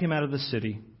and dragged him out of the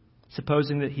city,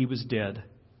 supposing that he was dead.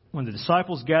 When the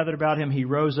disciples gathered about him, he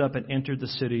rose up and entered the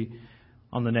city.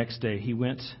 On the next day, he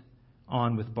went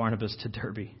on with Barnabas to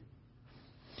Derbe.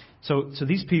 So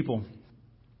these people,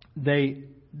 they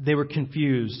were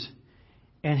confused.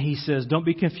 And he says, don't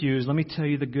be confused. Let me tell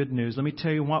you the good news. Let me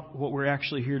tell you what we're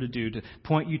actually here to do, to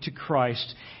point you to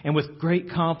Christ. And with great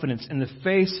confidence, in the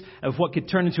face of what could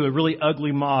turn into a really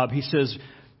ugly mob, he says,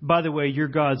 by the way, your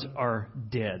gods are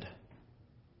dead.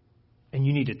 And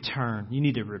you need to turn. You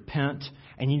need to repent.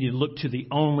 And you need to look to the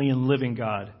only and living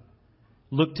God.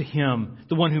 Look to Him,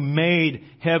 the one who made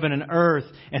heaven and earth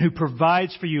and who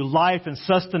provides for you life and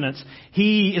sustenance.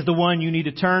 He is the one you need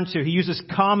to turn to. He uses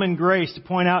common grace to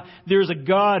point out there's a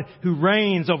God who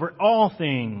reigns over all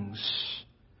things.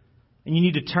 And you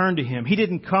need to turn to Him. He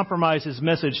didn't compromise His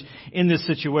message in this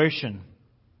situation.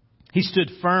 He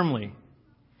stood firmly.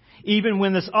 Even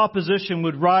when this opposition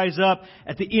would rise up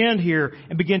at the end here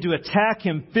and begin to attack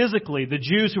him physically, the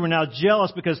Jews who were now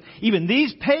jealous because even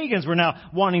these pagans were now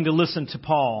wanting to listen to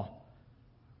Paul.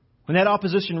 When that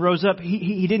opposition rose up,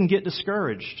 he didn't get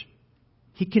discouraged.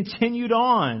 He continued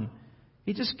on.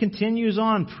 He just continues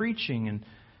on preaching and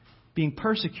being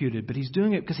persecuted, but he's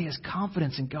doing it because he has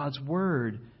confidence in God's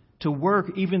Word to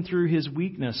work even through his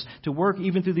weakness, to work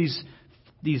even through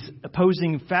these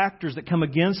opposing factors that come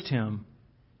against him.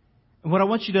 And what I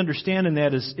want you to understand in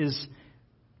that is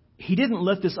he didn't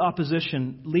let this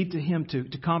opposition lead to him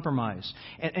to compromise.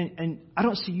 And I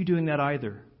don't see you doing that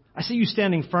either. I see you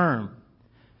standing firm.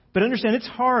 But understand, it's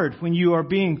hard when you are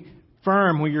being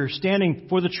firm, when you're standing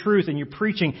for the truth and you're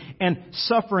preaching, and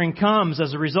suffering comes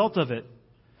as a result of it.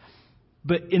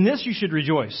 But in this you should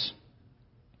rejoice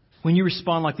when you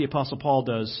respond like the Apostle Paul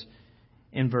does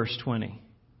in verse 20.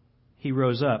 He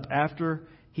rose up. After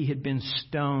he had been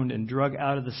stoned and dragged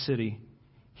out of the city,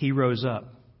 he rose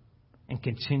up and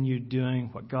continued doing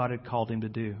what God had called him to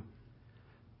do.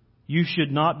 You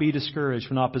should not be discouraged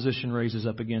when opposition raises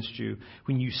up against you,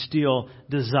 when you still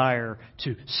desire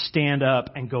to stand up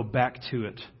and go back to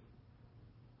it.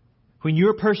 When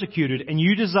you're persecuted and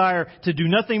you desire to do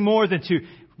nothing more than to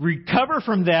recover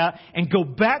from that and go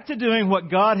back to doing what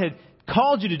God had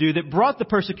called you to do that brought the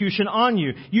persecution on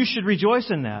you, you should rejoice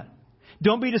in that.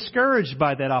 Don't be discouraged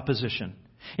by that opposition.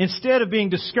 Instead of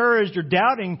being discouraged or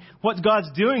doubting what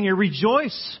God's doing here,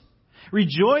 rejoice.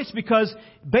 Rejoice because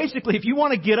basically if you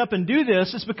want to get up and do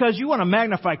this, it's because you want to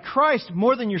magnify Christ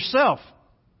more than yourself.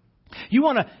 You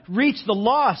want to reach the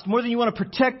lost more than you want to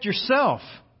protect yourself.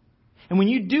 And when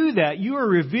you do that, you are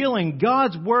revealing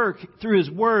God's work through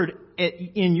His Word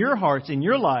in your hearts, in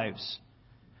your lives.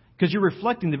 Because you're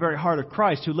reflecting the very heart of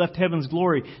Christ, who left heaven's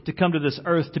glory to come to this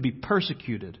earth to be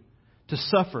persecuted, to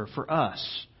suffer for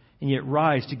us, and yet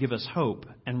rise to give us hope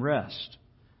and rest.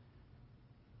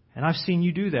 And I've seen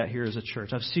you do that here as a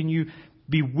church. I've seen you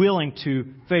be willing to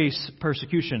face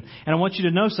persecution. And I want you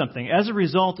to know something. As a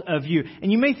result of you,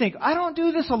 and you may think, I don't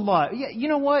do this a lot. Yeah, you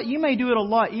know what? You may do it a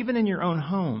lot even in your own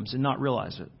homes and not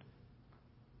realize it.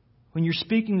 When you're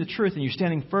speaking the truth and you're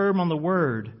standing firm on the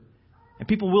Word, and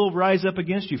people will rise up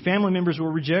against you. Family members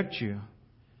will reject you.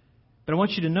 But I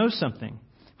want you to know something.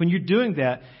 When you're doing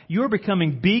that, you're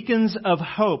becoming beacons of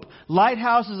hope,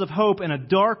 lighthouses of hope in a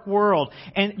dark world.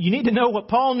 And you need to know what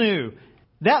Paul knew.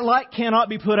 That light cannot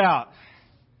be put out.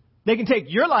 They can take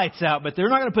your lights out, but they're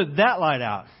not going to put that light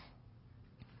out.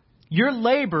 Your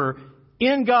labor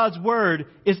in God's Word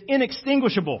is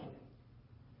inextinguishable.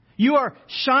 You are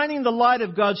shining the light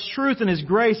of God's truth and His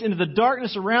grace into the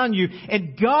darkness around you,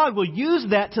 and God will use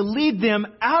that to lead them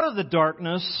out of the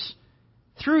darkness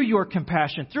through your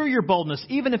compassion, through your boldness,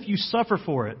 even if you suffer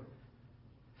for it.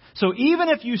 So even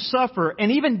if you suffer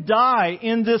and even die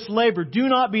in this labor, do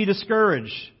not be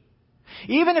discouraged.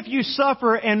 Even if you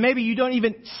suffer and maybe you don't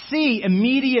even see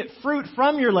immediate fruit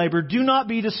from your labor, do not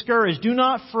be discouraged. Do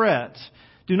not fret.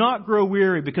 Do not grow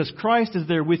weary, because Christ is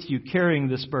there with you carrying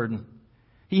this burden.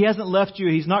 He hasn't left you.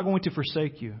 He's not going to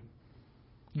forsake you.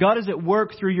 God is at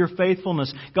work through your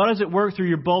faithfulness. God is at work through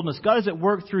your boldness. God is at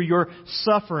work through your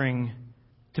suffering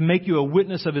to make you a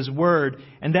witness of His Word.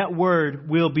 And that Word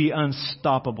will be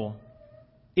unstoppable.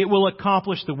 It will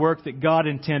accomplish the work that God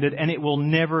intended, and it will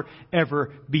never,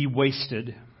 ever be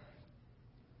wasted.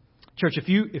 Church, if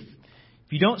you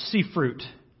don't see fruit,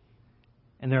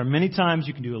 and there are many times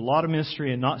you can do a lot of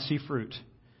ministry and not see fruit,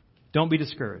 don't be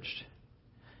discouraged.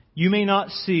 You may not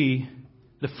see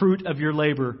the fruit of your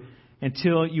labor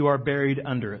until you are buried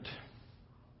under it.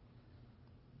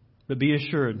 But be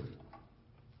assured,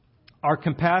 our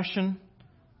compassion,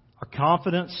 our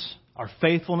confidence, our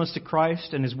faithfulness to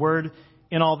Christ and His Word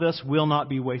in all this will not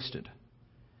be wasted.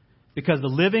 Because the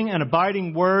living and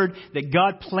abiding Word that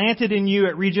God planted in you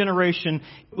at Regeneration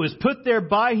was put there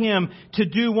by Him to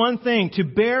do one thing, to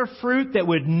bear fruit that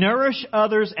would nourish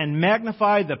others and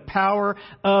magnify the power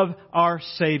of our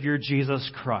Savior, Jesus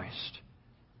Christ.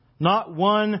 Not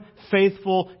one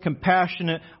faithful,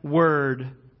 compassionate word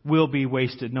will be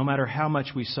wasted, no matter how much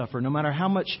we suffer, no matter how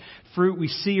much fruit we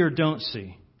see or don't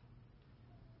see.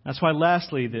 That's why,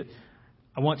 lastly, that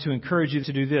I want to encourage you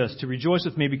to do this, to rejoice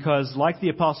with me, because like the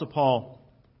Apostle Paul,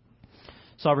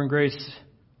 Sovereign Grace,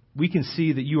 we can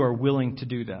see that you are willing to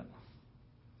do that.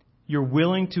 You're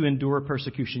willing to endure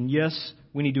persecution. Yes,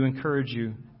 we need to encourage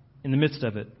you in the midst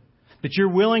of it. But you're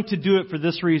willing to do it for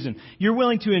this reason. You're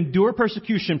willing to endure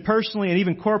persecution personally and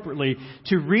even corporately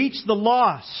to reach the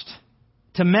lost,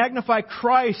 to magnify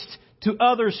Christ to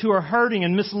others who are hurting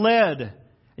and misled.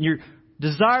 And you're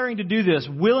desiring to do this,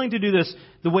 willing to do this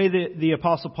the way that the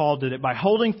Apostle Paul did it, by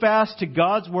holding fast to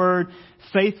God's Word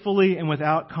faithfully and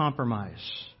without compromise.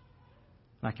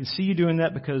 And I can see you doing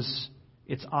that because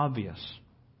it's obvious.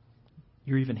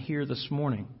 You're even here this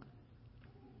morning,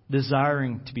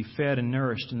 desiring to be fed and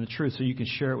nourished in the truth so you can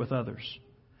share it with others.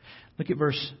 Look at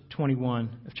verse 21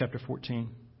 of chapter 14.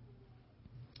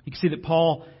 You can see that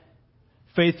Paul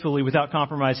faithfully, without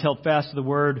compromise, held fast to the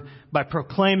Word by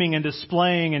proclaiming and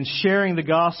displaying and sharing the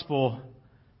gospel,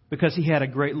 because he had a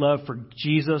great love for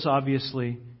Jesus,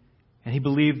 obviously, and he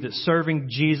believed that serving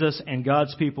Jesus and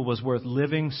God's people was worth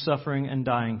living, suffering, and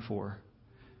dying for.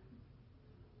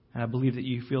 And I believe that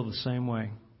you feel the same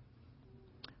way.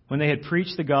 When they had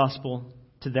preached the gospel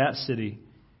to that city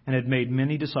and had made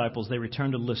many disciples, they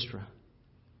returned to Lystra.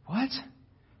 What?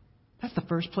 That's the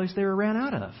first place they were ran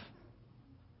out of.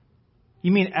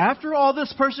 You mean after all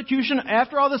this persecution,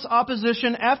 after all this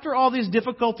opposition, after all these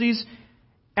difficulties,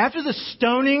 after the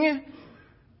stoning,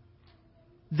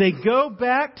 they go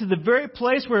back to the very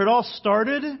place where it all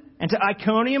started, and to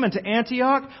Iconium and to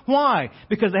Antioch? Why?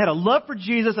 Because they had a love for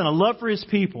Jesus and a love for His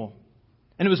people.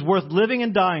 And it was worth living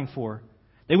and dying for.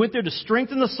 They went there to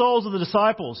strengthen the souls of the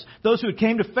disciples, those who had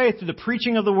came to faith through the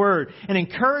preaching of the Word, and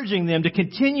encouraging them to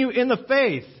continue in the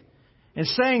faith, and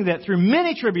saying that through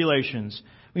many tribulations,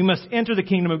 we must enter the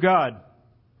kingdom of God.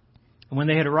 And when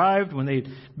they had arrived, when they had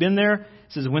been there, it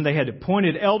says, when they had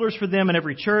appointed elders for them in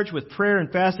every church with prayer and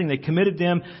fasting, they committed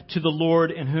them to the Lord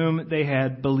in whom they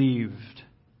had believed.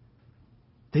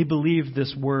 They believed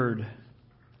this word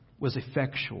was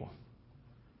effectual.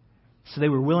 So they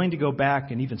were willing to go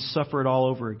back and even suffer it all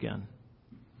over again,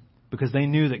 because they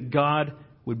knew that God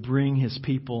would bring His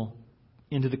people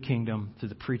into the kingdom through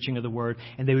the preaching of the Word,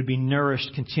 and they would be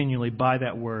nourished continually by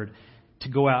that Word to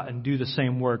go out and do the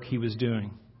same work he was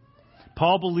doing.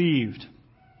 Paul believed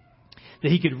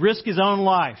that he could risk his own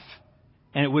life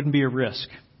and it wouldn't be a risk.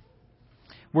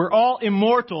 We're all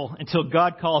immortal until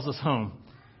God calls us home.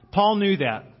 Paul knew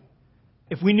that.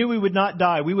 If we knew we would not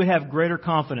die, we would have greater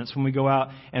confidence when we go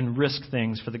out and risk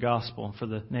things for the gospel, for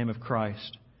the name of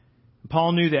Christ.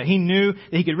 Paul knew that. He knew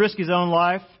that he could risk his own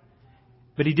life,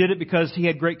 but he did it because he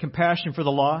had great compassion for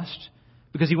the lost,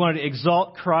 because he wanted to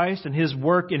exalt Christ and His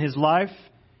work in his life,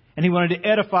 and he wanted to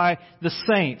edify the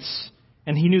saints.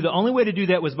 And he knew the only way to do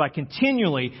that was by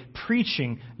continually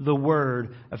preaching the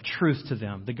word of truth to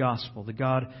them, the gospel that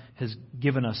God has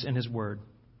given us in His word.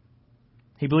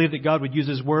 He believed that God would use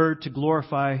His word to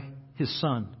glorify His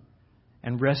Son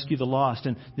and rescue the lost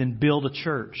and then build a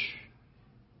church.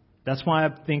 That's why I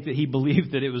think that he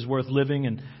believed that it was worth living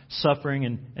and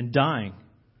suffering and dying.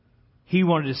 He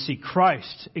wanted to see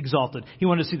Christ exalted. He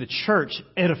wanted to see the church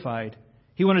edified.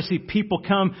 He wanted to see people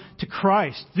come to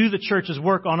Christ through the church's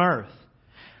work on earth.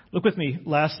 Look with me,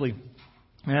 lastly.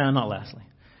 2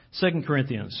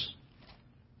 Corinthians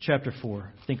chapter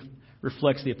 4, I think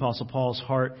reflects the Apostle Paul's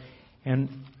heart, and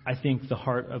I think the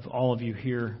heart of all of you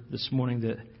here this morning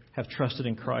that have trusted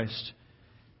in Christ.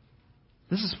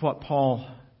 This is what Paul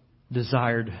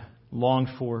desired, longed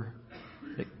for,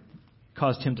 that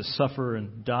caused him to suffer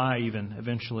and die even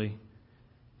eventually.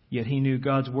 Yet he knew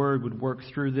God's word would work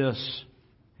through this,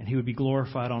 and he would be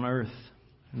glorified on earth.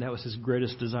 And that was his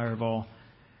greatest desire of all.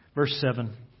 Verse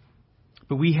 7,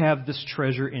 but we have this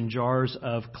treasure in jars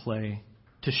of clay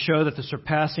to show that the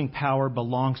surpassing power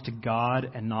belongs to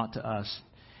God and not to us.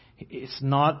 It's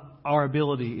not our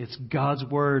ability. It's God's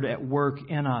word at work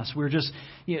in us. We're just,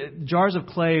 jars of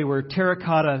clay were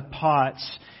terracotta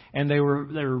pots, and they were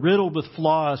riddled with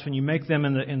flaws. When you make them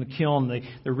in the kiln,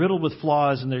 they're riddled with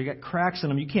flaws, and they got cracks in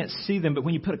them. You can't see them, but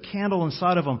when you put a candle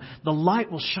inside of them, the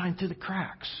light will shine through the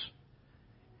cracks.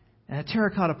 And a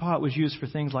terracotta pot was used for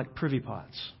things like privy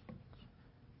pots.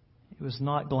 It was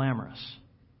not glamorous.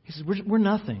 He says, we're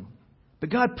nothing. But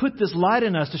God put this light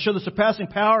in us to show the surpassing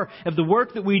power of the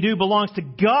work that we do belongs to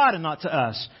God and not to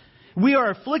us. We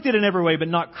are afflicted in every way, but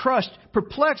not crushed,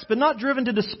 perplexed, but not driven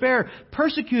to despair,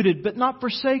 persecuted, but not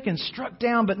forsaken, struck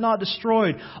down, but not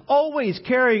destroyed, always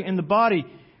carrying in the body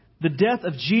the death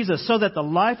of Jesus, so that the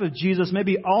life of Jesus may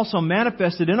be also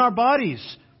manifested in our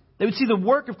bodies. They would see the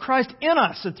work of Christ in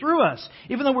us and through us,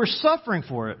 even though we're suffering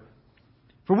for it.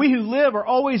 For we who live are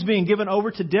always being given over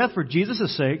to death for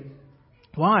Jesus' sake.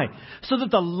 Why? So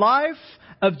that the life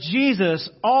of Jesus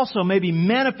also may be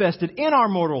manifested in our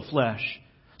mortal flesh.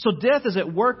 So death is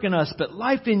at work in us, but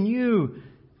life in you.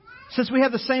 Since we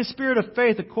have the same spirit of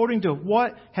faith, according to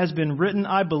what has been written,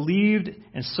 I believed,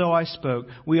 and so I spoke.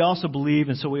 We also believe,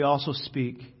 and so we also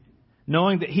speak.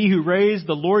 Knowing that He who raised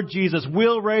the Lord Jesus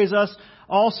will raise us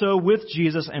also with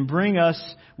Jesus and bring us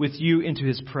with you into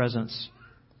His presence.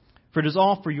 For it is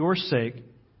all for your sake,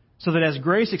 so that as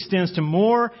grace extends to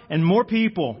more and more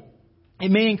people,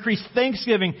 it may increase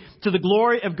thanksgiving to the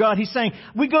glory of God. He's saying,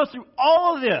 we go through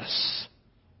all of this,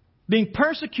 being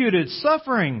persecuted,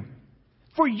 suffering,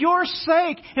 for your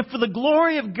sake and for the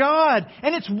glory of God.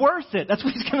 And it's worth it. That's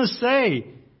what he's going to say.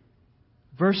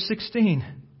 Verse 16,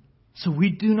 so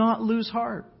we do not lose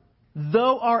heart.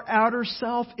 Though our outer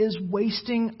self is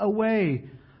wasting away,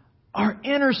 our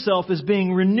inner self is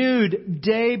being renewed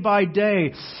day by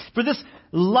day. For this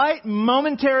light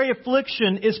momentary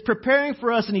affliction is preparing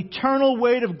for us an eternal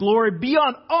weight of glory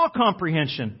beyond all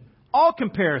comprehension, all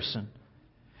comparison,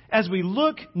 as we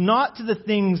look not to the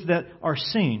things that are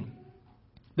seen,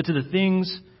 but to the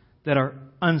things that are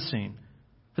unseen.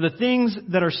 For the things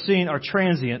that are seen are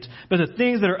transient, but the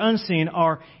things that are unseen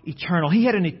are eternal. He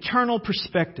had an eternal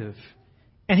perspective,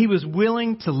 and he was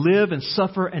willing to live and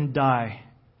suffer and die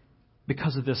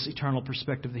because of this eternal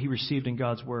perspective that he received in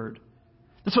God's Word.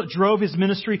 That's what drove his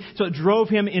ministry. So it drove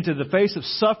him into the face of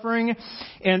suffering.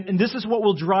 And this is what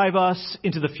will drive us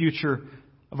into the future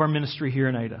of our ministry here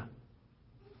in Ada.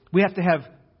 We have to have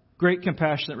great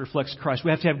compassion that reflects Christ.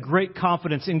 We have to have great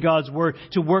confidence in God's Word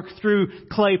to work through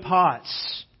clay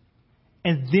pots.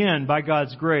 And then, by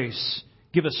God's grace,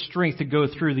 give us strength to go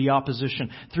through the opposition,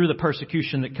 through the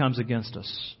persecution that comes against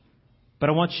us. But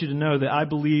I want you to know that I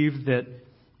believe that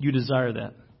you desire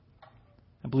that.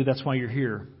 I believe that's why you're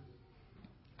here.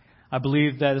 I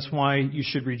believe that is why you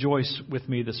should rejoice with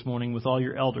me this morning with all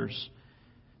your elders.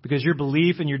 Because your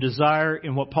belief and your desire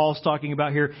in what Paul's talking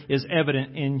about here is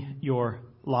evident in your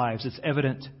lives. It's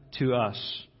evident to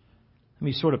us. Let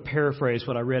me sort of paraphrase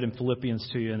what I read in Philippians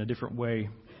to you in a different way.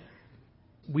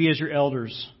 We as your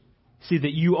elders see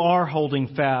that you are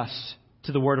holding fast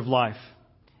to the word of life.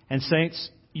 And saints,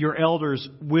 your elders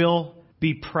will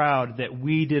be proud that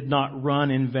we did not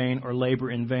run in vain or labor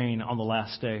in vain on the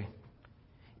last day.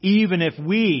 Even if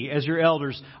we, as your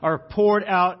elders, are poured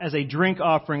out as a drink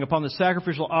offering upon the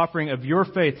sacrificial offering of your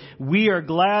faith, we are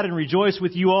glad and rejoice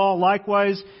with you all.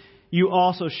 Likewise, you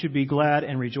also should be glad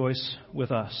and rejoice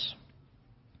with us.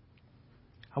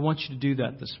 I want you to do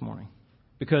that this morning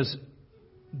because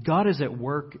God is at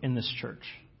work in this church.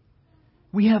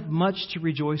 We have much to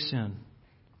rejoice in.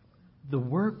 The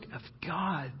work of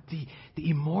God, the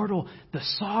immortal, the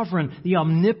sovereign, the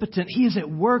omnipotent. He is at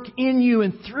work in you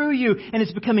and through you, and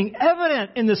it's becoming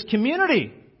evident in this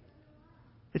community.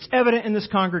 It's evident in this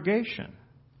congregation.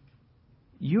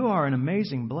 You are an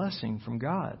amazing blessing from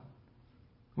God.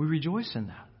 We rejoice in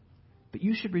that. But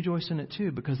you should rejoice in it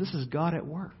too, because this is God at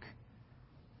work.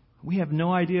 We have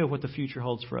no idea what the future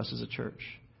holds for us as a church,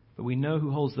 but we know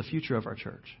who holds the future of our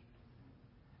church.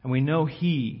 And we know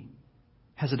He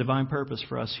has a divine purpose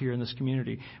for us here in this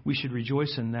community. We should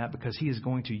rejoice in that because He is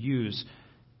going to use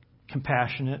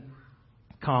compassionate,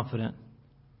 confident,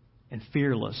 and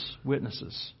fearless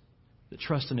witnesses that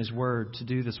trust in His Word to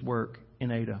do this work in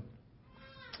Ada.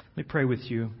 Let me pray with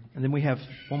you, and then we have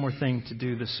one more thing to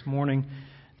do this morning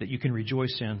that you can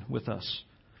rejoice in with us.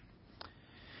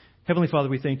 Heavenly Father,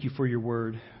 we thank You for Your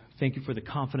Word. Thank You for the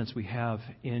confidence we have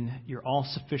in Your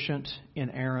all-sufficient,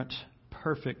 inerrant,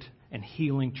 perfect, and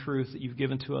healing truth that You've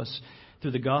given to us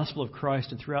through the gospel of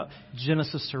Christ and throughout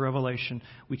Genesis to Revelation.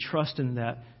 We trust in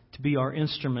that to be our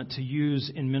instrument to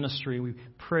use in ministry. We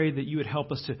pray that You would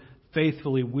help us to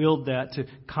faithfully wield that, to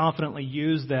confidently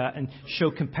use that and show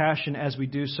compassion as we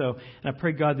do so. And I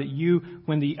pray, God, that You,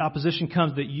 when the opposition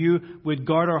comes, that You would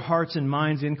guard our hearts and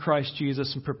minds in Christ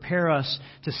Jesus and prepare us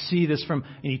to see this from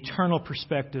an eternal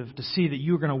perspective, to see that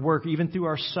You are going to work even through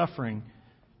our suffering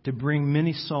to bring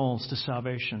many souls to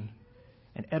salvation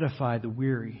and edify the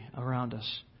weary around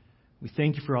us. We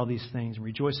thank You for all these things and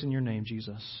rejoice in Your name,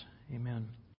 Jesus. Amen.